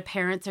like a lot of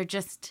parents are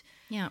just,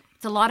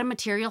 it's a lot of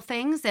material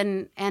things,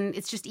 and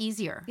it's just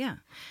easier. Yeah.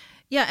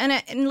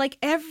 Yeah, and like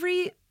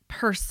every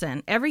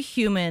person, every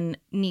human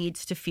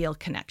needs to feel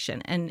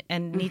connection and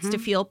needs to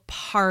feel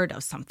part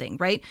of something,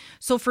 right?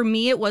 So for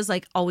me, it was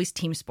like always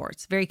team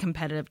sports, very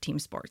competitive team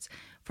sports.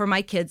 For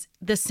my kids,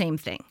 the same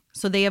thing.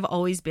 So they have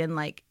always been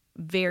like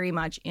very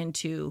much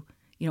into,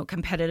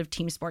 competitive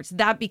team sports.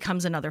 That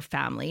becomes another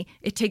family.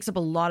 It takes up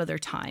a lot of their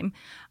time.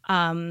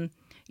 And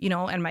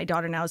my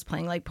daughter now is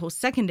playing like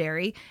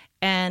post-secondary,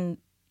 and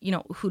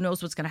who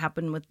knows what's going to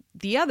happen with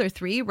the other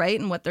 3, right?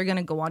 And what they're going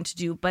to go on to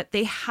do, but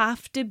they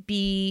have to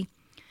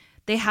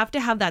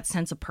have that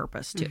sense of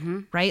purpose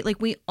too, right?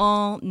 Like we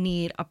all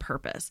need a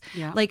purpose.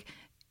 Yeah. Like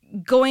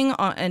going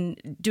on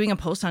and doing a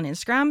post on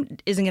Instagram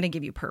isn't going to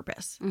give you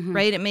purpose,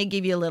 right? It may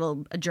give you a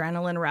little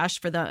adrenaline rush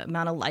for the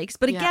amount of likes,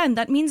 but again,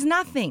 that means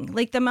nothing.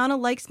 Like the amount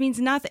of likes means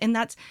nothing. And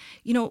that's,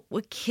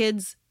 with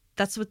kids,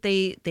 that's what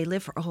they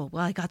live for. Oh,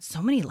 well, I got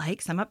so many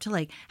likes. I'm up to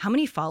like how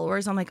many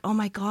followers? I'm like, oh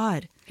my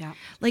God. Yeah.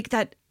 Like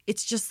that.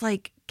 It's just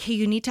like, okay,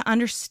 you need to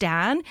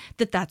understand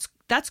that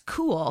that's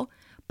cool,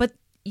 but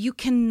you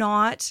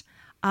cannot,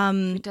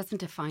 it doesn't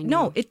define you.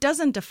 No, it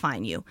doesn't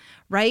define you,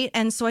 right?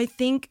 And so I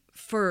think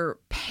for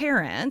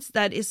parents,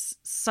 that is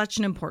such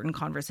an important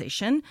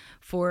conversation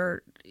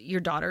for your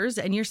daughters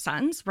and your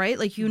sons, right?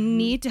 Like you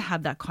need to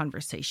have that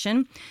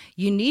conversation.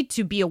 You need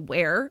to be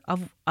aware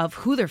of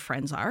who their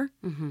friends are,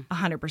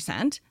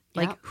 100%,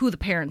 like who the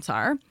parents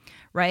are,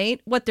 right?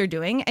 What they're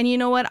doing. And you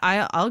know what?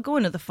 I'll go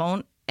into the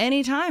phone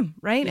anytime,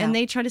 right? Yeah. And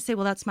they try to say,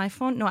 well, that's my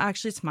phone. No,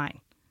 actually, it's mine.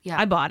 Yeah.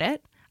 I bought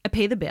it. I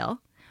pay the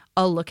bill.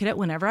 I'll look at it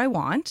whenever I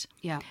want.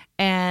 Yeah.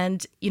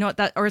 And you know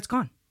what? Or it's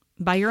gone.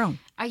 Buy your own.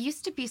 I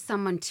used to be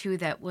someone too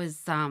that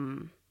was,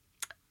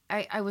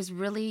 I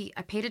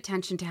paid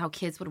attention to how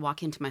kids would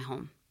walk into my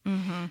home.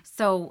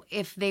 So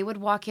if they would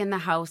walk in the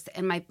house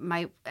and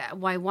my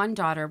one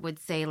daughter would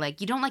say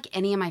like, you don't like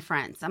any of my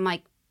friends. I'm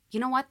like, you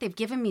know what? They've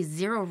given me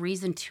zero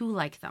reason to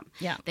like them.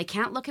 Yeah. They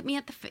can't look at me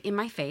in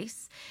my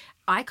face.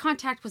 Eye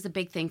contact was a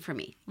big thing for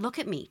me. Look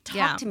at me,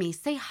 talk to me,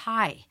 say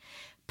hi.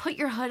 Take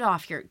your hood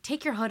off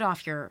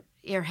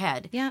your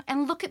head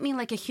and look at me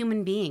like a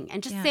human being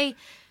and just say,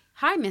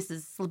 hi,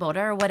 Mrs.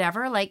 Sloboda or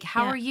whatever, like,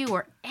 how are you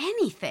or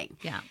anything.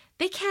 Yeah.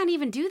 They can't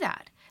even do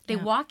that. They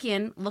walk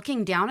in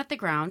looking down at the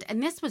ground,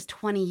 and this was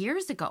 20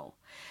 years ago.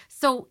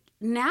 So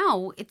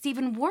now it's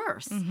even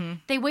worse.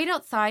 They wait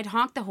outside,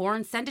 honk the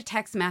horn, send a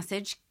text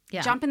message,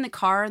 jump in the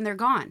car, and they're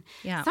gone.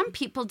 Yeah. Some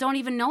people don't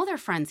even know their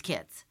friends'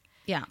 kids.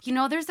 Yeah. You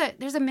know, there's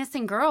a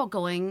missing girl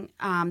going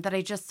that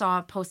I just saw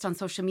a post on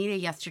social media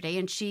yesterday,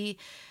 and she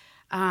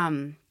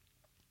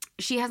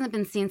hasn't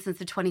been seen since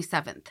the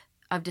 27th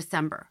of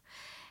December.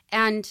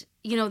 And,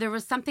 you know, there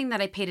was something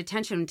that I paid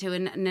attention to,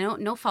 and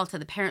no fault of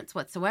the parents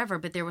whatsoever,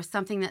 but there was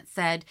something that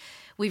said,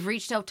 we've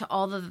reached out to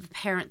all of the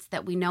parents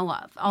that we know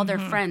of, all their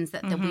friends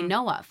that we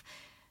know of.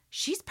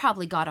 She's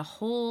probably got a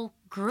whole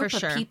group For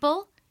sure. of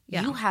people.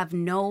 Yeah. You have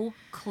no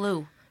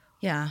clue.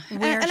 Yeah.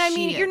 Where And I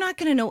mean, she you're is. not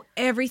going to know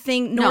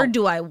everything, nor No.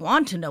 do I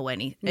want to know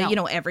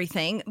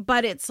everything.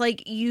 But it's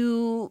like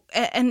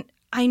and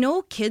I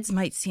know kids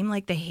might seem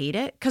like they hate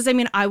it, because I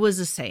mean, I was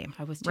the same.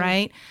 I was too.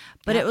 Right?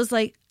 But Yeah. it was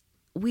like,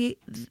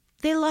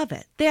 they love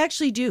it. They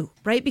actually do,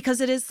 right?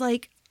 Because it is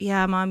like,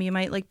 yeah, Mom, you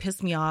might like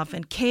piss me off,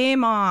 and okay,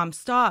 Mom,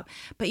 stop.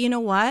 But you know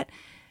what?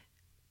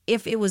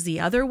 If it was the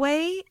other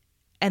way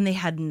and they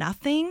had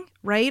nothing,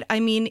 right? I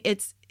mean,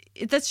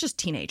 that's just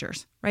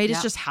teenagers, right? It's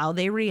Yeah. just how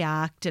they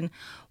react and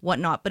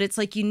whatnot. But it's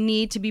like, you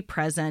need to be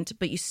present,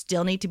 but you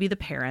still need to be the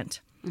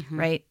parent,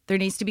 right? There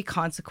needs to be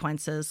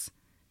consequences.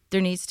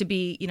 There needs to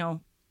be, you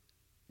know,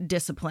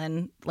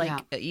 discipline,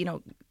 like, you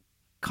know,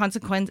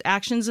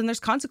 actions, and there's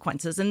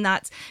consequences. And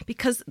that's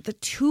because the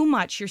too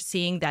much you're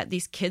seeing that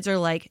these kids are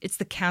like, it's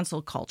the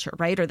cancel culture,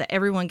 right? Or that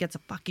everyone gets a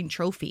fucking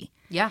trophy.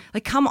 Yeah.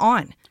 Like, come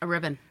on. A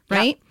ribbon.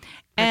 Right? Yeah.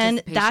 And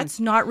Participation. that's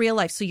not real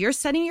life. So you're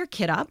setting your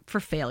kid up for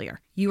failure.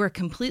 You are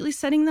completely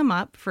setting them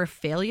up for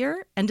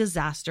failure and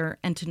disaster,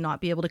 and to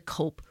not be able to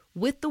cope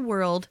with the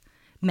world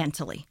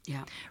mentally.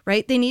 Yeah.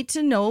 Right? They need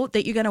to know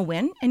that you're going to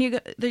win and you're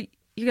going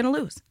to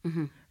lose.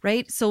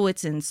 Right? So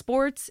it's in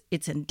sports,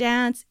 it's in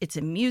dance, it's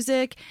in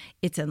music,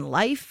 it's in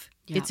life,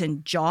 Yeah. it's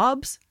in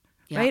jobs.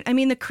 Yeah. Right? I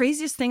mean, the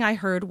craziest thing I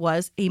heard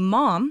was a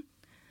mom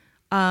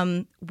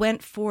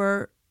went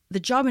for the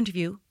job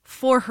interview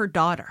for her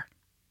daughter.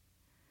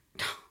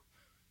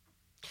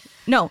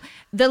 No,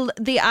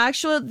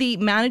 the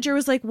manager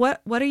was like,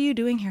 what are you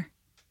doing here?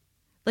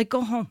 Like,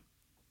 go home.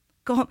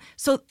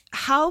 So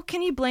how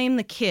can you blame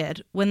the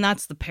kid when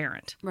that's the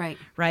parent? Right.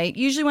 Right?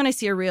 Usually when I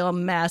see a real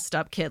messed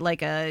up kid,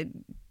 like a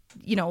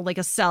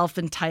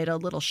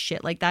self-entitled little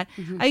shit like that,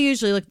 I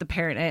usually look at the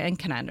parent and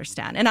can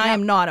understand. And I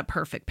am not a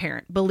perfect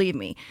parent, believe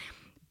me.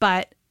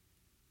 But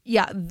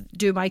yeah,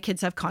 do my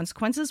kids have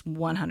consequences?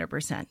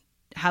 100%.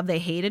 Have they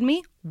hated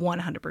me?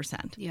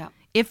 100%. Yeah.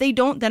 If they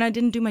don't, then I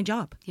didn't do my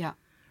job. Yeah.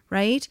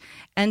 Right?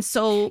 And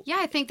so, Yeah,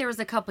 I think there was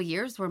a couple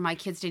years where my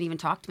kids didn't even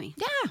talk to me.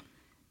 yeah.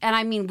 And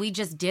I mean, we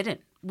just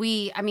didn't.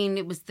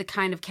 It was the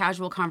kind of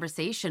casual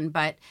conversation,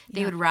 but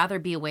they would rather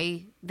be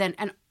away than,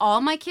 and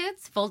all my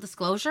kids, full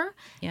disclosure,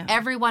 Yeah.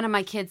 every one of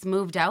my kids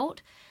moved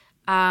out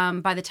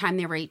by the time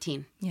they were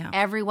 18. Yeah.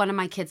 Every one of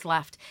my kids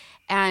left.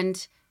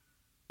 And,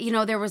 you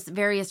know, there was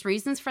various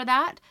reasons for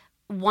that.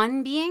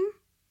 One being,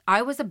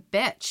 I was a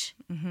bitch.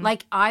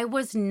 Like, I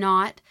was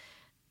not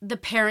the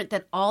parent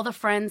that all the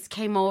friends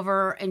came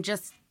over and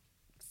just,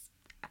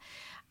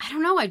 I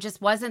don't know, I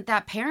just wasn't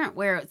that parent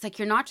where it's like,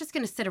 you're not just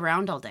going to sit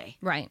around all day.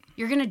 Right.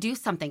 You're going to do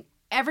something.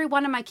 Every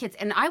one of my kids,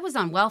 and I was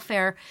on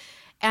welfare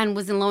and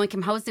was in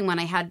low-income housing when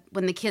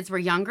the kids were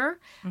younger.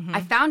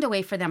 I found a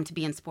way for them to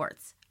be in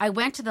sports. I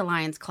went to the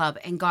Lions Club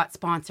and got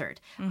sponsored.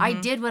 I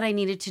did what I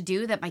needed to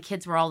do that my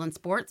kids were all in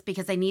sports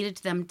because I needed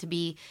them to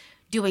be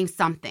doing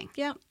something.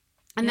 Yeah.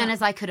 And then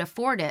as I could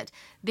afford it,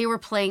 they were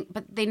playing,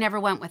 but they never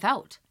went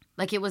without.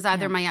 Like, it was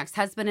either my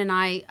ex-husband and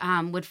I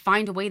would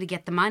find a way to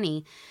get the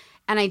money,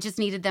 and I just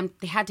needed them.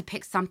 They had to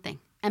pick something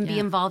and be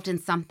involved in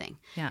something.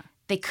 Yeah.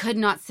 They could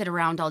not sit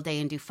around all day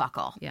and do fuck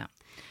all. Yeah.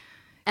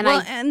 And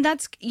And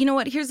that's, you know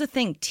what, here's the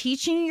thing.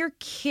 Teaching your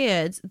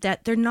kids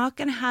that they're not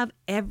going to have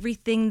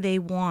everything they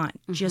want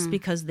just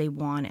because they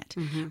want it,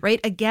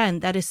 right? Again,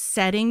 that is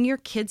setting your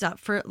kids up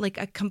for like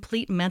a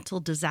complete mental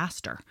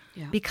disaster.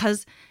 Yeah.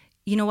 Because,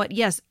 you know what,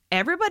 yes,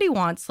 everybody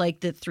wants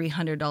like the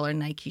 $300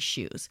 Nike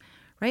shoes,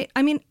 right?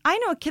 I mean, I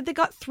know a kid that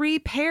got 3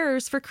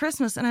 pairs for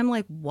Christmas, and I'm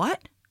like,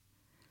 what?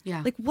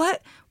 yeah. Like,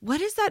 what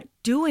is that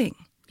doing?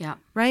 Yeah.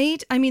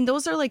 Right? I mean,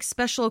 those are like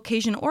special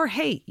occasion, or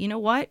hey, you know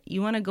what?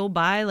 You want to go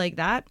buy like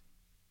that?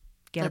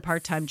 Get a Let's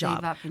part-time save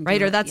job, up and right?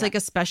 do Or it, that's yeah. like a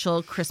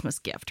special Christmas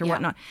gift or Yeah.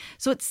 whatnot.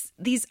 So it's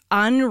these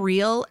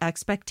unreal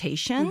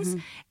expectations,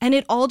 and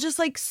it all just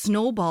like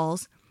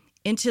snowballs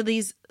into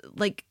these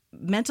like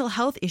mental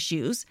health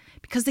issues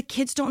because the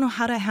kids don't know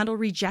how to handle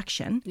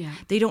rejection. Yeah.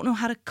 They don't know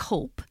how to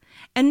cope.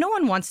 And no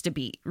one wants to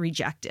be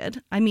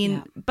rejected. I mean,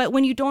 Yeah. but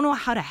when you don't know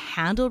how to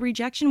handle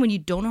rejection, when you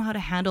don't know how to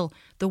handle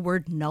the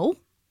word no,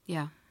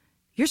 Yeah.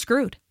 you're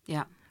screwed,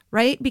 Yeah.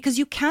 right? Because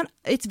you can't,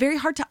 it's very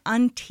hard to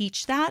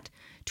unteach that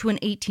to an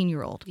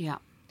 18-year-old, Yeah.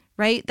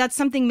 right? That's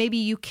something maybe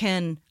you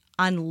can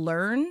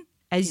unlearn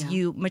as Yeah.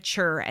 you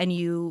mature and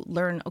you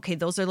learn, okay,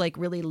 those are like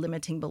really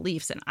limiting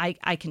beliefs and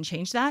I can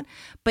change that.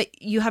 But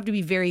you have to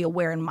be very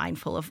aware and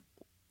mindful of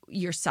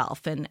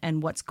yourself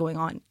and what's going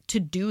on to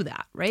do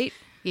that, right?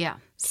 Yeah.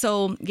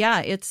 So yeah,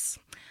 it's,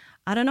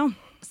 I don't know.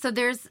 So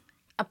there's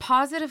a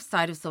positive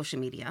side of social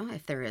media,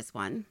 if there is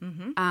one.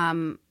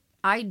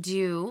 I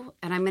do,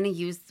 and I'm going to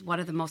use one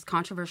of the most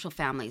controversial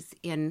families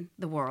in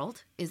the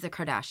world, is the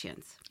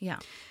Kardashians. Yeah.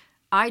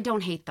 I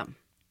don't hate them.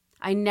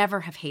 I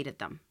never have hated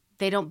them.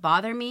 They don't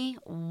bother me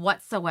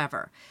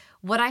whatsoever.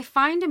 What I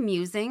find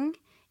amusing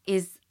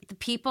is the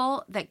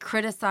people that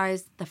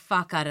criticize the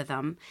fuck out of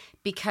them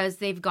because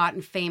they've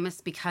gotten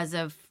famous because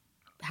of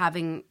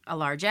having a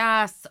large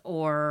ass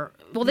or...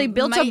 Well, they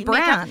built a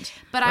brand,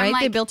 but right? I'm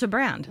like, they built a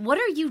brand. What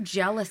are you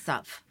jealous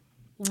of?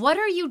 What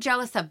are you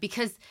jealous of?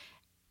 Because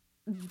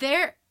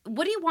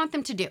what do you want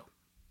them to do?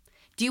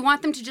 Do you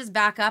want them to just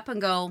back up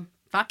and go,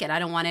 fuck it, I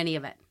don't want any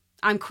of it.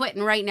 I'm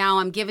quitting right now.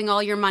 I'm giving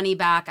all your money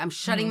back. I'm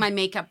shutting my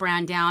makeup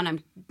brand down.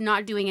 I'm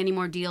not doing any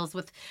more deals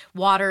with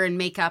water and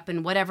makeup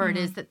and whatever it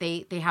is that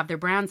they have their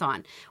brands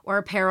on, or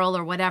apparel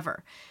or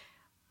whatever.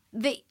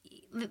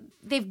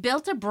 They've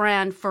built a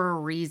brand for a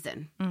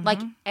reason,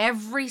 like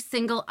every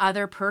single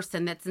other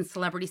person that's in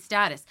celebrity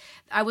status.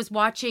 I was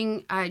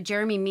watching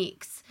Jeremy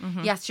Meeks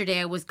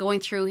yesterday. I was going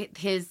through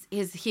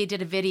he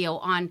did a video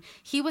on,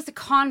 he was a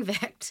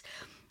convict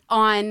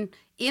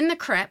in the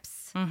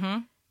Crips,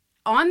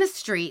 on the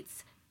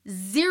streets,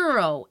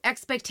 zero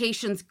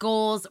expectations,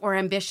 goals, or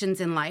ambitions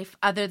in life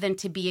other than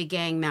to be a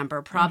gang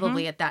member,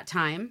 probably at that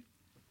time.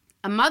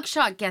 A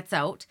mugshot gets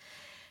out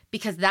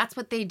because that's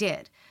what they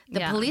did. The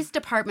police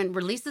department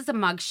releases a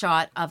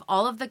mugshot of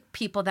all of the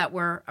people that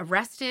were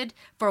arrested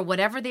for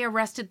whatever they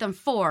arrested them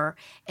for,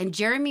 and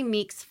Jeremy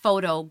Meeks'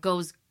 photo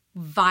goes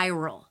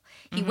viral.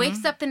 He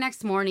wakes up the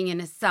next morning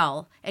in his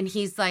cell, and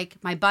he's like,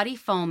 my buddy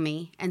phoned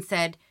me and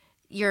said,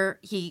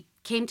 he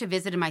came to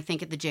visit him, I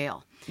think, at the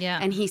jail. Yeah.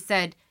 And he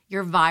said,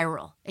 you're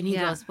viral. And he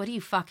goes, what are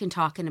you fucking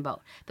talking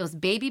about? Those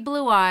baby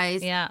blue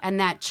eyes and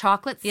that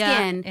chocolate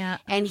skin. Yeah.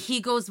 And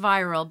he goes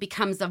viral,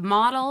 becomes a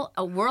model,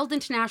 a world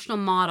international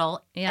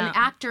model, an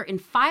actor in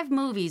 5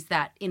 movies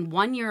that in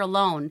 1 year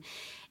alone.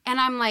 And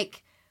I'm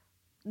like,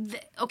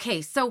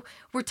 okay, so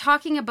we're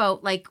talking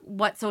about like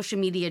what social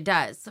media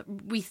does.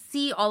 We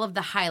see all of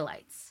the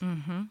highlights.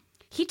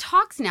 He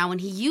talks now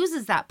and he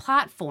uses that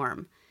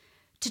platform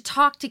to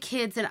talk to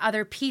kids and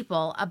other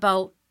people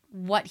about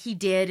what he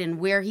did and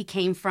where he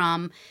came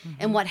from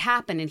and what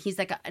happened. And he's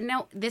like,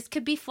 no, this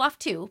could be fluff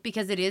too,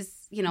 because it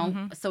is,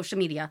 social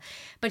media.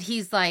 But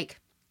he's like,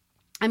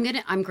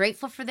 I'm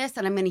grateful for this,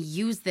 and I'm going to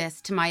use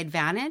this to my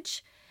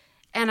advantage.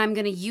 And I'm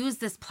going to use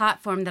this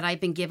platform that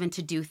I've been given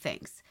to do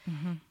things.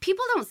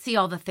 People don't see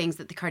all the things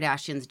that the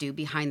Kardashians do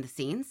behind the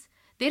scenes.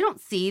 They don't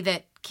see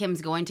that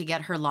Kim's going to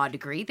get her law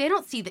degree. They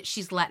don't see that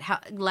she's let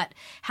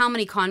how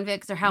many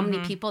convicts or how many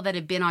people that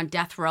have been on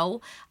death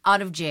row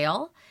out of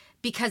jail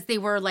because they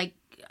were like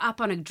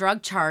up on a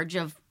drug charge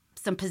of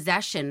some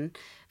possession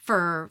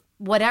for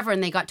whatever,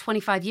 and they got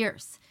 25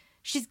 years.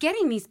 She's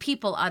getting these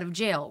people out of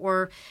jail,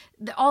 or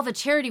all the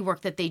charity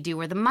work that they do,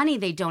 or the money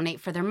they donate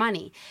for their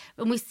money.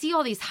 And we see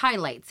all these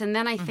highlights. And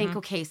then I think,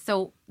 okay,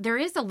 so there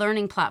is a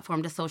learning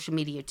platform to social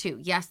media too.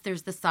 Yes,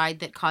 there's the side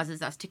that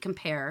causes us to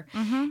compare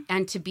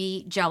and to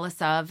be jealous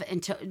of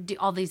and to do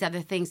all these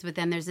other things. But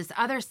then there's this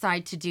other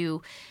side to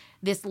do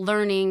this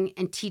learning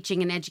and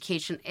teaching and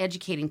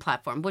educating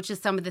platform, which is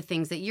some of the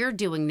things that you're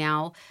doing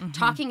now,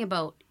 talking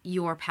about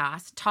your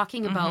past,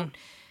 talking about,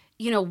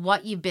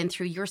 what you've been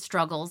through, your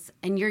struggles,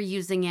 and you're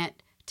using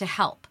it to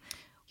help,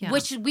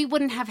 which we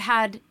wouldn't have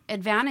had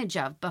advantage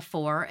of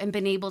before and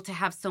been able to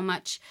have so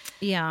much,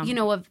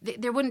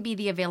 there wouldn't be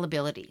the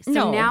availability.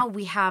 So now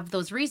we have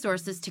those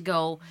resources to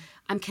go,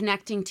 I'm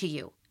connecting to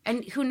you.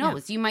 And who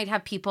knows, you might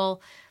have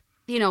people,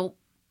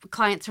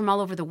 clients from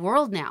all over the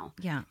world now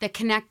that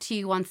connect to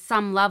you on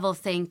some level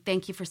saying,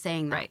 thank you for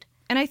saying that. Right.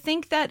 And I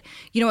think that,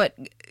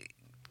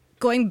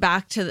 going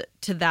back to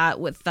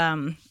that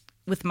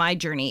with my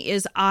journey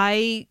is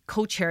I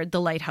co-chaired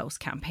the Lighthouse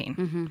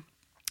campaign.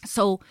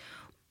 So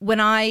when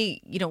I,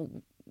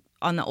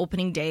 on the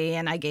opening day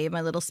and I gave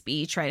my little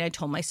speech, right, I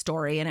told my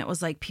story and it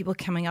was like people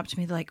coming up to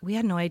me, they're like, we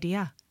had no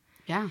idea.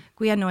 Yeah.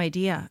 We had no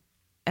idea.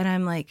 And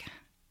I'm like,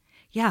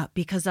 yeah,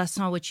 because that's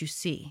not what you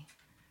see.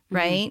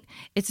 Right?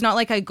 It's not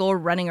like I go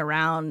running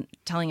around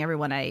telling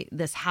everyone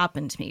this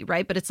happened to me,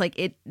 right? But it's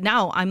like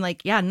now I'm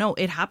like, yeah, no,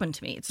 it happened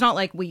to me. It's not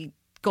like we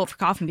go for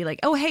coffee and be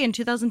like, oh, hey, in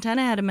 2010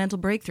 I had a mental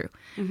breakthrough,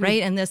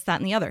 right? And this, that,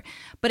 and the other.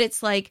 But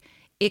it's like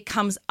it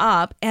comes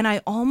up and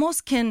I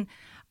almost can,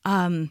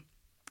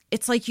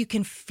 it's like you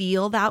can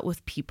feel that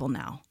with people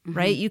now,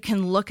 right? You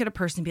can look at a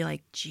person and be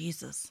like,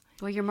 Jesus.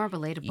 Well, you're more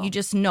relatable. You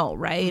just know,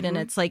 right? And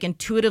it's like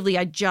intuitively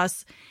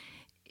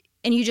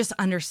and you just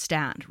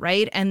understand,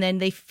 right? And then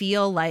they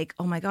feel like,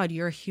 oh my God,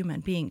 you're a human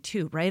being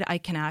too, right? I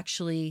can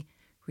actually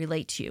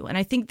relate to you. And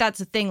I think that's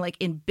the thing, like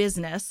in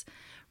business,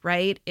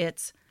 right?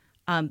 It's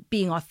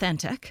being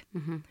authentic,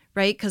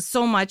 right? Because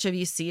so much of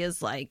you see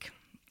is like,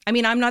 I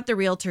mean, I'm not the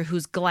realtor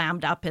who's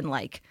glammed up in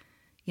like,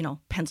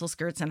 pencil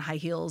skirts and high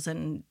heels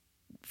and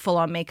full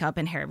on makeup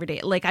and hair every day.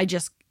 Like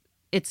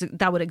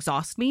that would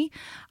exhaust me.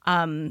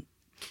 Can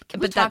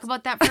we talk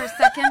about that for a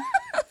second?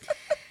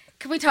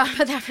 Can we talk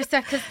about that for a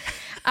second?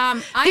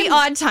 The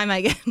odd time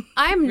I get.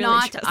 I'm really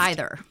not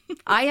either.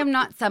 I am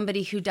not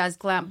somebody who does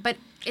glam, but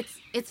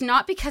it's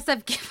not because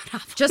I've given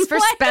up. Just for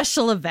What?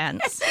 special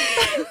events.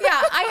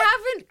 Yeah,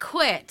 I haven't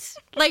quit.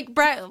 Like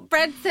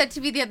Brett said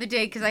to me the other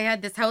day, because I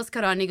had this house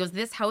coat on, and he goes,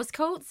 "This house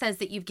coat says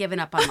that you've given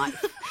up on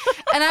life."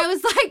 And I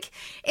was like,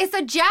 "It's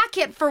a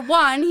jacket for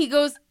one." He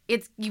goes,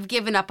 "You've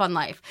given up on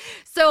life."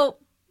 So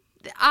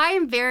I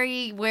am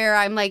very where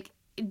I'm like,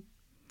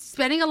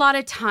 spending a lot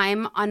of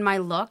time on my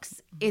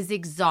looks is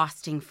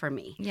exhausting for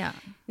me. Yeah.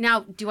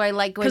 Now, do I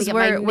like going to Because get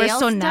my we're nails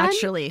so done?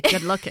 naturally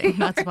good looking.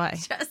 That's why.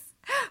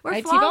 We're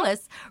Right, T-Bone?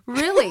 flawless.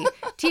 Really.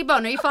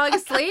 T-Bone, are you falling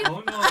asleep?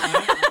 Oh no,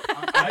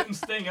 I'm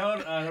staying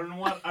out. I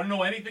don't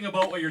know anything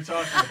about what you're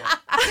talking about.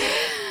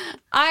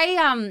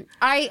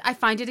 I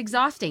find it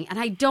exhausting, and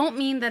I don't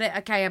mean that.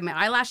 Okay, I have my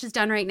eyelashes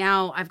done right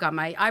now. I've got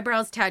my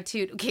eyebrows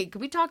tattooed. Okay,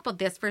 can we talk about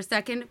this for a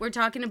second? We're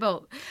talking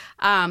about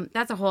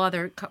that's a whole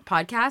other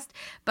podcast,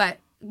 but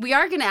we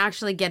are going to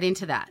actually get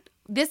into that.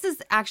 This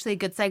is actually a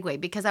good segue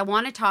because I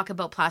want to talk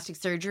about plastic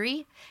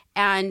surgery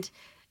and.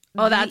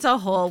 Oh, that's a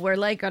whole. We're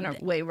like on a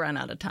way run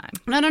out of time.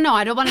 No.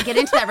 I don't want to get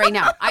into that right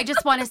now. I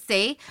just want to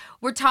say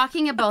we're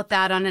talking about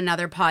that on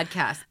another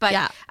podcast. But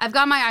Yeah. I've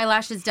got my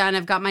eyelashes done.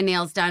 I've got my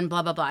nails done,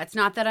 blah, blah, blah. It's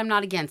not that I'm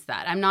not against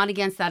that. I'm not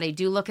against that. I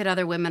do look at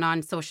other women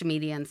on social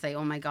media and say,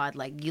 oh my God,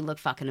 like you look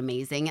fucking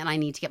amazing. And I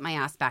need to get my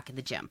ass back at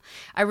the gym.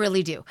 I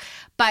really do.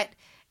 But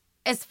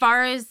as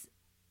far as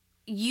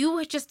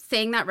you just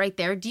saying that right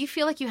there, do you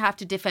feel like you have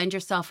to defend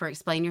yourself or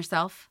explain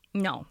yourself?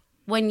 No.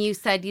 When you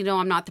said,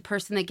 I'm not the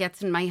person that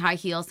gets in my high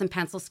heels and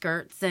pencil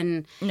skirts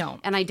and No.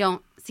 and I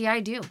don't see.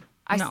 I do.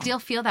 I No. still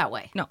feel that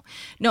way.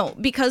 No,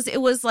 because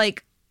it was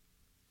like,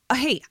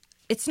 hey,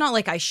 it's not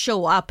like I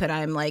show up and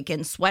I'm like in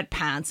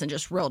sweatpants and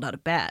just rolled out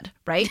of bed,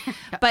 right?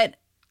 But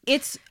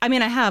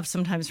I have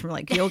sometimes from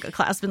like yoga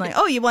class been like,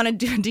 oh, you want to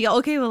do a deal?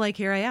 Okay, well, like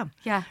here I am.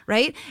 Yeah.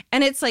 Right?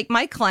 And it's like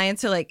my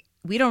clients are like,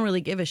 we don't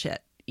really give a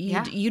shit.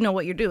 Yeah. You know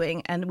what you're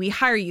doing and we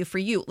hire you for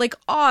you. Like,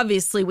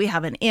 obviously we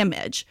have an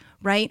image,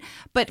 right?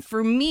 But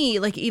for me,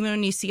 like even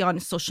when you see on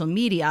social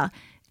media,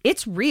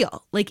 it's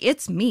real. Like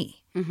it's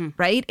me,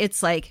 right?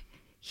 It's like,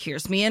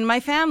 here's me and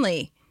my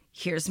family.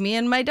 Here's me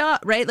and my dog,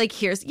 right?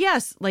 Like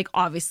yes, like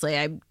obviously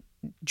I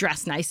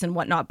dress nice and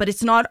whatnot, but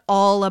it's not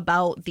all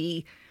about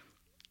the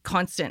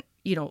constant,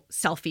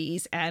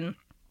 selfies and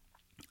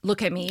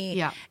look at me.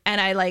 Yeah.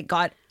 And I like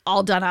got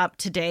all done up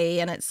today.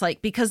 And it's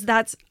like, because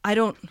I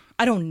don't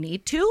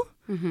need to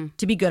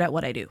be good at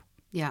what I do.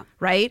 Yeah.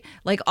 Right?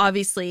 Like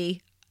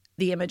obviously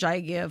the image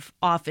I give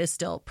off is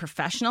still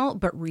professional,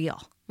 but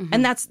real.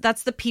 And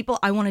that's the people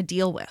I want to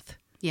deal with.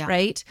 Yeah.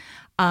 Right?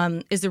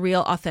 Is the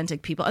real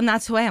authentic people. And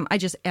that's who I am.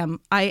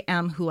 I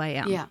am who I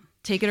am. Yeah.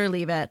 Take it or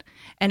leave it.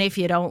 And if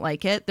you don't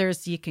like it,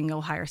 you can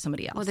go hire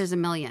somebody else. Well, there's a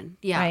million.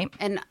 Yeah. Right.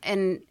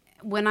 And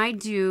when I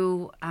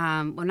do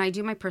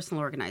my personal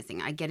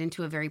organizing, I get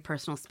into a very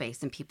personal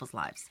space in people's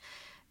lives.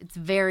 It's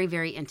very,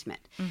 very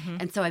intimate.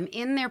 And so I'm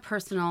in their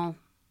personal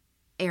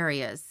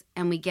areas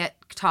and we get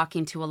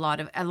talking to a lot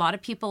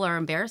of people are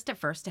embarrassed at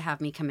first to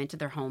have me come into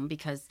their home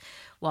because,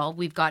 well,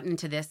 we've gotten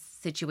into this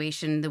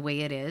situation the way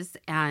it is.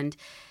 And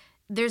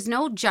there's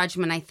no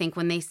judgment, I think,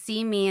 when they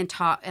see me and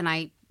talk and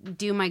I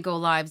do my go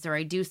lives or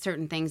I do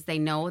certain things, they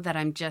know that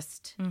I'm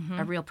just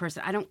a real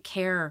person. I don't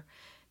care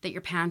that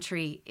your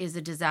pantry is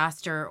a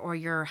disaster or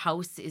your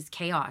house is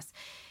chaos.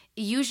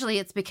 Usually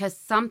it's because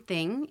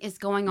something is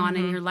going on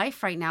in your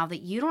life right now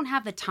that you don't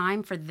have the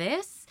time for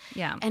this.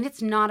 Yeah. And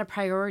it's not a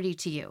priority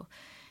to you.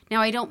 Now,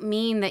 I don't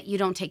mean that you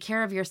don't take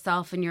care of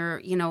yourself and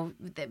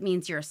that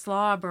means you're a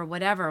slob or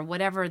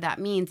whatever that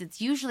means. It's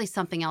usually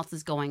something else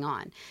is going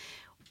on.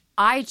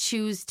 I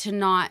choose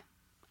to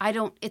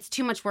it's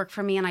too much work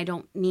for me and I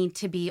don't need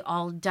to be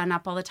all done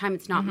up all the time.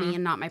 It's not me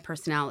and not my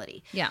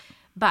personality. Yeah.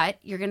 But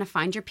you're going to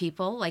find your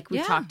people, like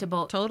we talked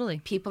about. Totally.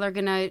 People are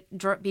going to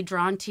be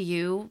drawn to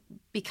you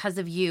because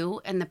of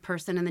you and the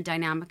person and the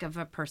dynamic of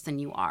a person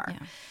you are.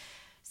 Yeah.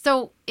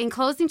 So in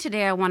closing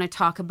today, I want to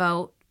talk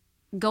about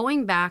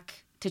going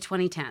back to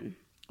 2010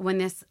 when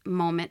this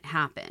moment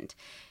happened.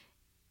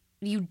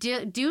 You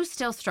do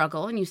still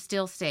struggle and you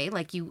still stay,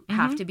 like you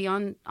have to be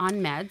on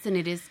meds and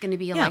it is going to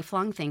be a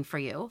lifelong thing for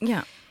you.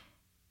 Yeah.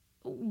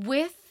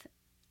 With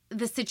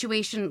the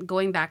situation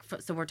going back,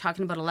 so we're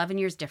talking about 11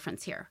 years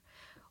difference here.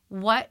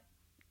 What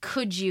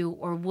could you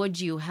or would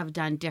you have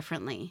done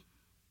differently?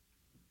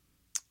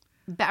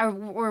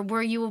 Or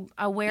were you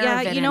aware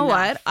of it? Yeah, you know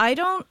enough? what? I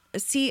don't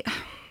see.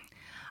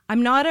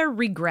 I'm not a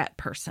regret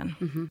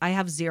person. I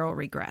have zero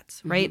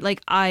regrets, right?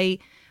 Like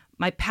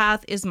my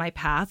path is my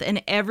path,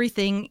 and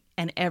everything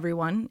and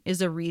everyone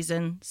is a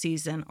reason,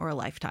 season, or a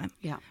lifetime.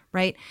 Yeah.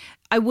 Right?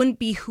 I wouldn't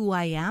be who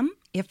I am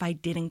if I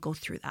didn't go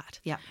through that.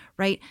 Yeah.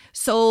 Right?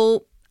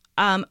 So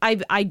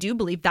I do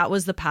believe that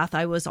was the path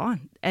I was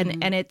on.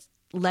 And it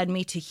led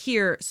me to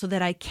here so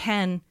that I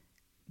can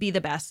be the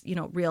best,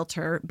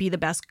 realtor, be the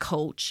best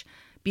coach,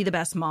 be the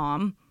best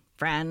mom,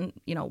 friend,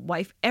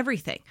 wife,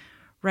 everything.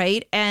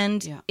 Right?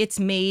 And it's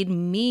made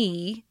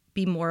me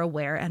be more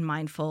aware and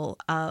mindful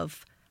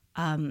of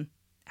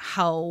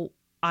how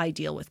I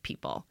deal with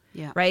people.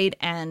 Yeah. Right?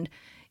 And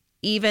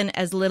even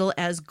as little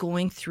as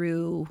going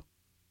through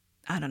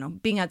I don't know,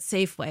 being at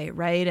Safeway,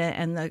 right?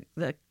 And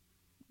the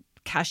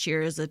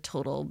cashier is a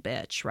total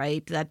bitch,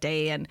 right? That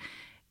day. And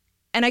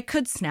I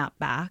could snap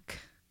back.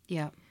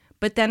 Yeah.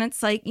 But then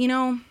it's like,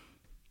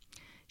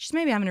 she's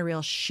maybe having a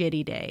real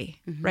shitty day,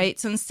 right?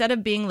 So instead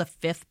of being the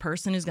fifth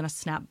person who's going to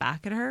snap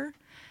back at her,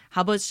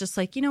 how about it's just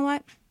like, you know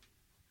what?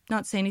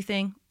 Not say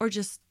anything or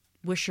just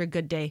wish her a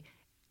good day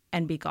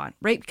and be gone,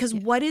 right? Because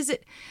what is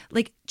it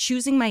like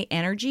choosing my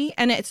energy?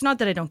 And it's not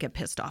that I don't get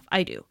pissed off.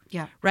 I do.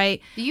 Yeah.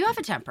 Right? You have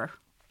a temper.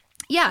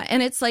 Yeah.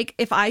 And it's like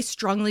if I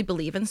strongly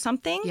believe in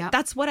something, Yeah.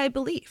 that's what I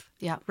believe.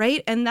 Yeah.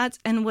 Right?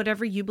 And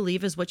whatever you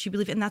believe is what you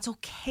believe. And that's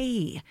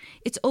okay.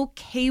 It's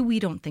okay we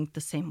don't think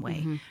the same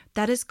way.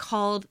 That is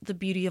called the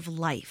beauty of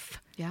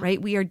life. Yeah.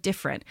 Right? We are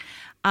different.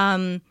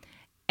 And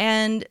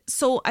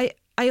so I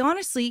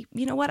honestly,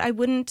 you know what?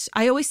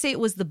 I always say it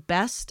was the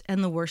best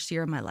and the worst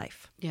year of my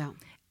life. Yeah.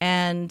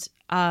 And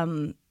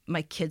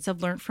my kids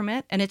have learned from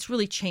it, and it's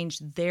really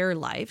changed their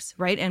lives,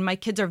 right? And my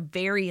kids are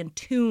very in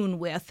tune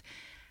with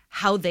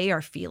how they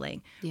are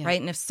feeling, Yeah.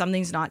 right? And if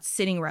something's not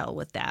sitting well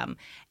with them,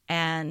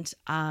 and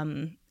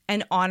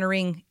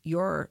honoring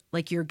your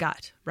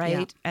gut,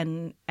 right?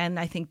 And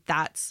I think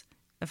that's,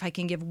 if I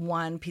can give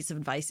one piece of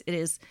advice, it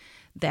is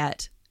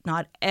that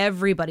not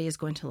everybody is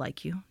going to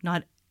like you,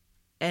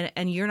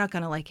 and you're not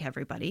going to like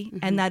everybody,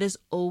 and that is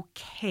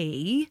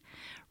okay,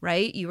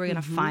 right? You are going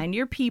to find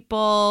your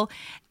people,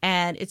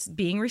 and it's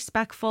being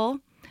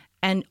respectful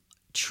and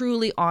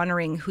truly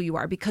honoring who you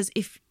are. Because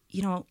if,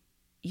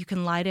 you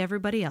can lie to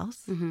everybody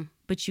else,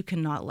 but you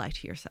cannot lie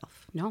to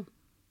yourself. No.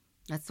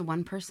 That's the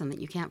one person that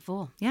you can't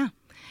fool. Yeah.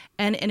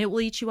 And it will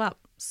eat you up.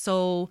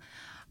 So,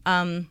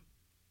 yeah.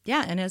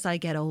 And as I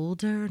get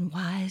older and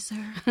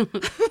wiser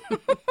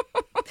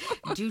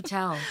Do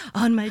tell.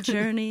 on my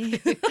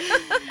journey.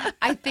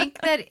 I think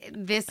that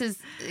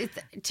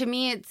to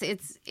me,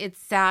 it's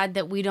sad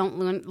that we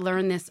don't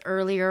learn this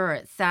earlier, or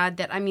it's sad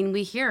that,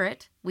 we hear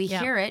it. We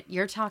hear it.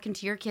 You're talking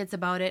to your kids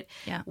about it.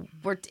 Yeah.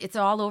 It's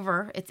all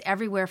over. It's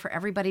everywhere for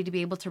everybody to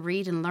be able to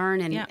read and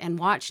learn and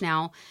watch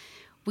now.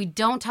 We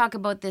don't talk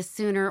about this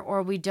sooner,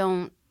 or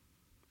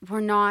we're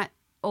not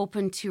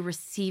open to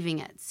receiving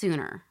it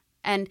sooner.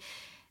 And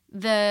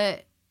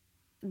the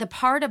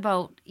part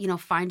about,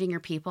 finding your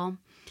people,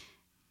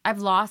 I've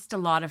lost a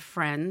lot of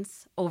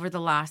friends over the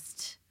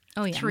last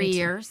 3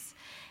 years,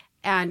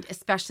 and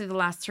especially the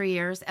last 3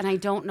 years. And I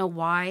don't know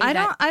why.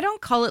 I don't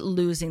call it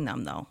losing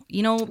them though,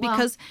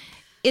 because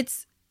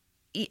it's,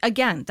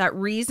 again, that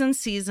reason,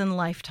 season,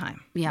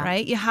 lifetime,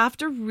 right? You have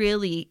to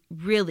really,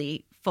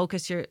 really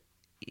focus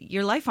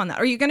your life on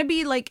that, or you're going to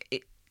be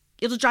like,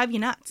 it'll drive you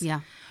nuts. Yeah.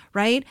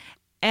 Right.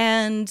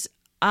 And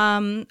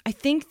I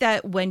think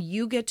that when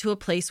you get to a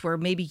place where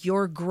maybe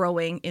you're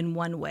growing in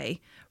one way,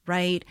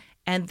 right,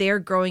 and they're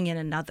growing in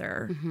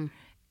another,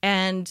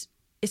 and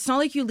it's not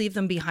like you leave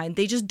them behind.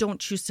 They just don't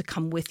choose to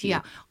come with you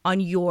on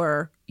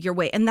your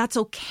way. And that's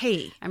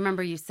okay. I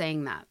remember you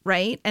saying that.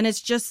 Right. And it's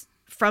just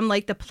from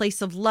like the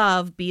place of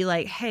love, be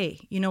like, hey,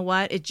 you know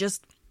what? It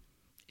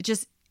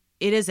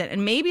isn't.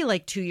 And maybe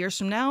like 2 years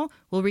from now,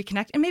 we'll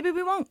reconnect, and maybe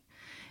we won't.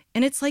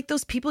 And it's like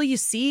those people you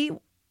see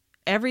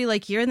every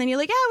year, and then you're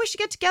like, yeah, we should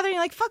get together. And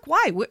you're like, fuck,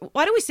 why?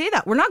 Why do we say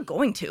that? We're not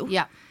going to.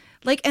 Yeah.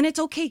 And it's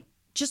okay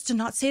just to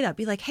not say that.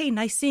 Be like, hey,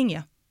 nice seeing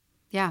you.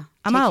 Yeah.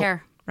 I'm Take out.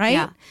 care. Right?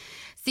 Yeah.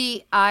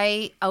 See,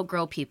 I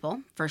outgrow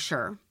people for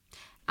sure.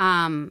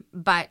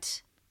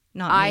 But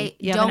not me.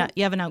 You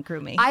haven't outgrew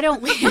me. I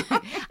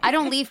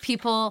don't leave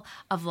people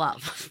of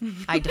love.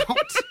 I don't.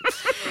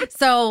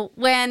 So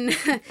when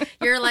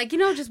you're like,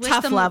 just wish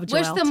Tough them love,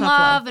 wish Joelle. them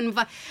Tough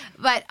love,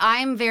 but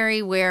I'm very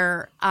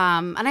aware,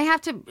 and I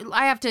have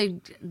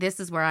to. This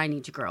is where I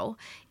need to grow.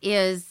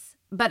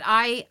 But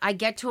I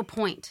get to a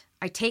point.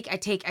 I take,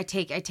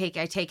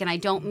 and I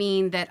don't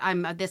mean that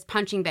I'm this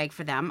punching bag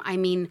for them. I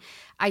mean,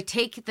 I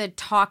take the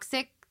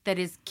toxic that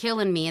is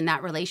killing me in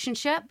that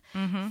relationship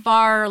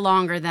far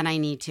longer than I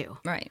need to.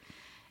 Right.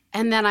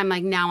 And then I'm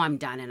like, now I'm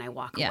done, and I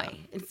walk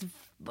away.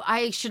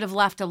 I should have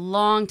left a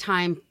long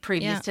time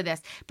previous to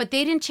this, but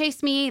they didn't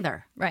chase me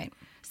either. Right.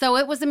 So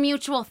it was a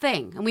mutual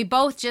thing, and we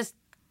both just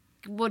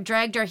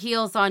dragged our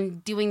heels on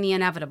doing the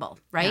inevitable,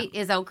 right?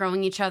 Yeah. Is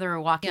outgrowing each other or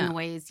walking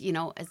away, as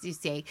you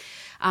say.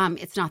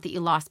 It's not that you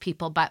lost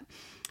people, but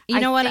you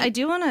know what? I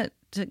do want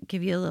to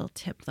give you a little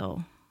tip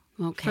though.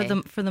 Okay.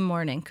 For the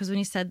morning, because when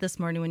you said this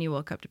morning when you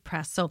woke up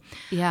depressed, so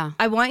yeah,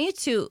 I want you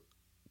to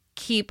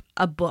keep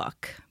a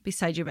book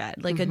beside your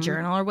bed, like a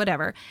journal or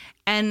whatever,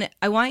 and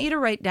I want you to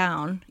write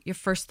down your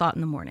first thought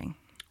in the morning.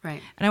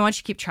 Right. And I want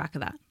you to keep track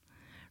of that.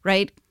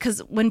 Right? Because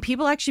when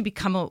people actually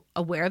become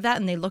aware of that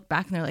and they look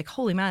back and they're like,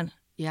 holy man,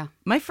 yeah,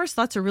 my first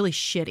thoughts are really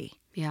shitty.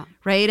 Yeah.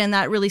 Right? And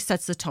that really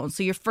sets the tone.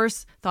 So your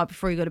first thought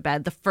before you go to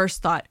bed, the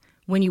first thought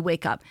when you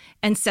wake up,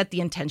 and set the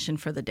intention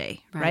for the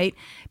day. Right?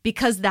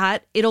 Because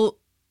it'll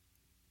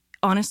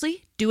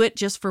honestly do it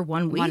just for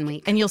 1 week. 1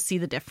 week. And you'll see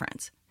the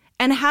difference.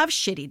 And have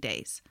shitty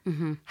days.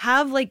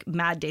 Have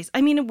mad days.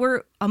 I mean,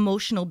 we're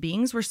emotional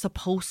beings. We're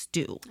supposed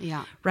to.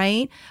 Yeah.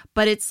 Right?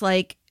 But it's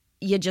like,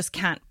 you just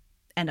can't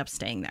end up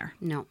staying there,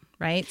 No.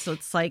 right? So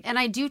it's like, And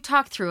I do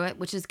talk through it,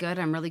 which is good.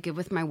 I'm really good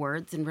with my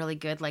words and really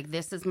good. Like,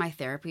 this is my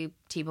therapy.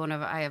 T-Bone,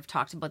 I have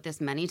talked about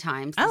this many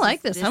times. I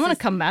like this. I want to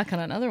come back on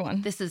another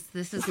one. This is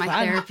my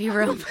therapy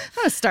room. I'm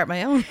going to start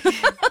my own.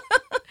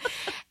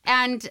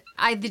 And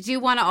I do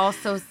want to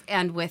also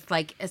end with,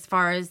 like, as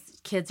far as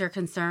kids are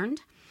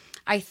concerned,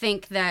 I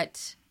think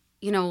that,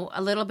 you know,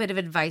 a little bit of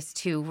advice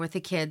too with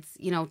the kids,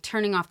 you know,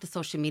 turning off the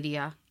social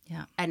media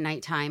at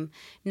nighttime,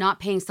 not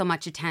paying so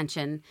much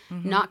attention,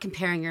 not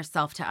comparing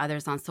yourself to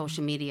others on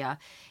social media.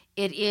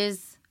 It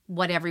is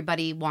what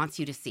everybody wants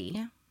you to see.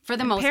 Yeah. For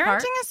the most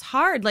part. Parenting is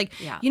hard. Like,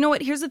 you know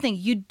what? Here's the thing.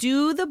 You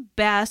do the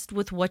best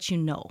with what you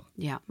know.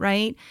 Yeah.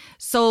 Right?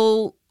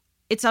 So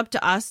it's up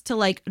to us to,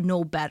 like,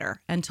 know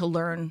better and to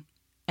learn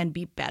and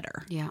be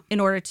better. Yeah. In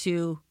order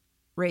to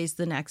raise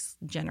the next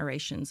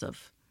generations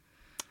of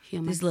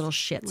Humans. these little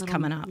shits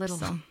coming up.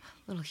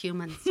 Little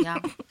humans, yeah.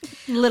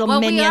 Little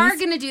well, minions. we are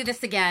going to do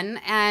this again,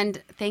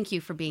 and thank you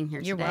for being here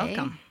You're today.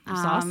 welcome. It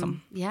was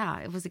awesome. Yeah,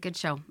 it was a good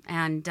show,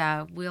 and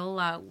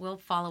we'll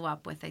follow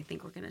up with. I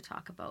think we're going to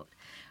talk about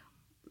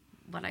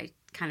what I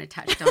kind of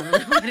touched on a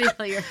little bit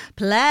earlier.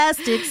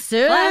 Plastic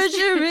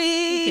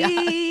surgery.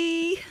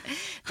 Yeah.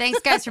 Thanks,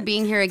 guys, for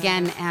being here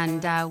again,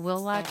 and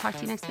we'll talk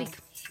to you next week.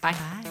 Bye.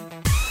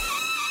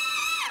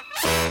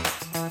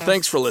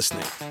 Thanks for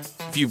listening.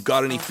 If you've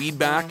got any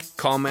feedback,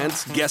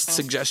 comments, guest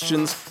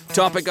suggestions,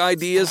 topic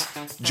ideas,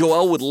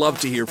 Joelle would love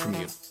to hear from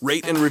you.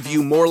 Rate and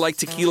review More Like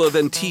Tequila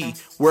Than Tea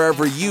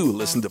wherever you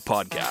listen to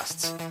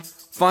podcasts.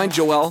 Find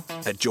Joelle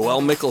at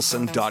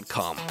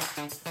joellemickelson.com.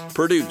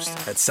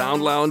 Produced at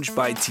Sound Lounge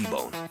by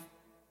T-Bone.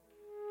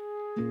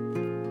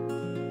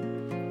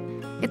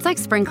 It's like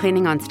spring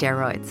cleaning on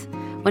steroids.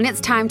 When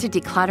it's time to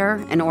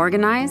declutter and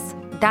organize,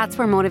 that's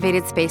where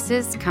Motivated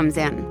Spaces comes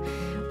in.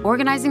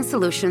 Organizing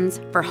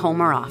solutions for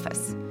home or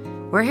office.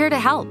 We're here to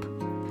help.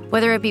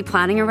 Whether it be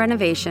planning a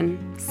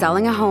renovation,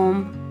 selling a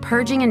home,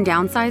 purging and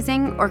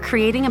downsizing, or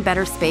creating a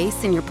better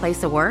space in your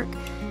place of work,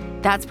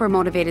 that's where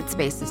Motivated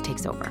Spaces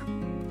takes over.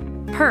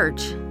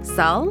 Purge,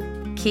 sell,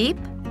 keep,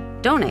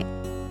 donate.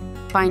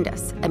 Find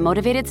us at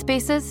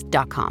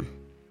motivatedspaces.com.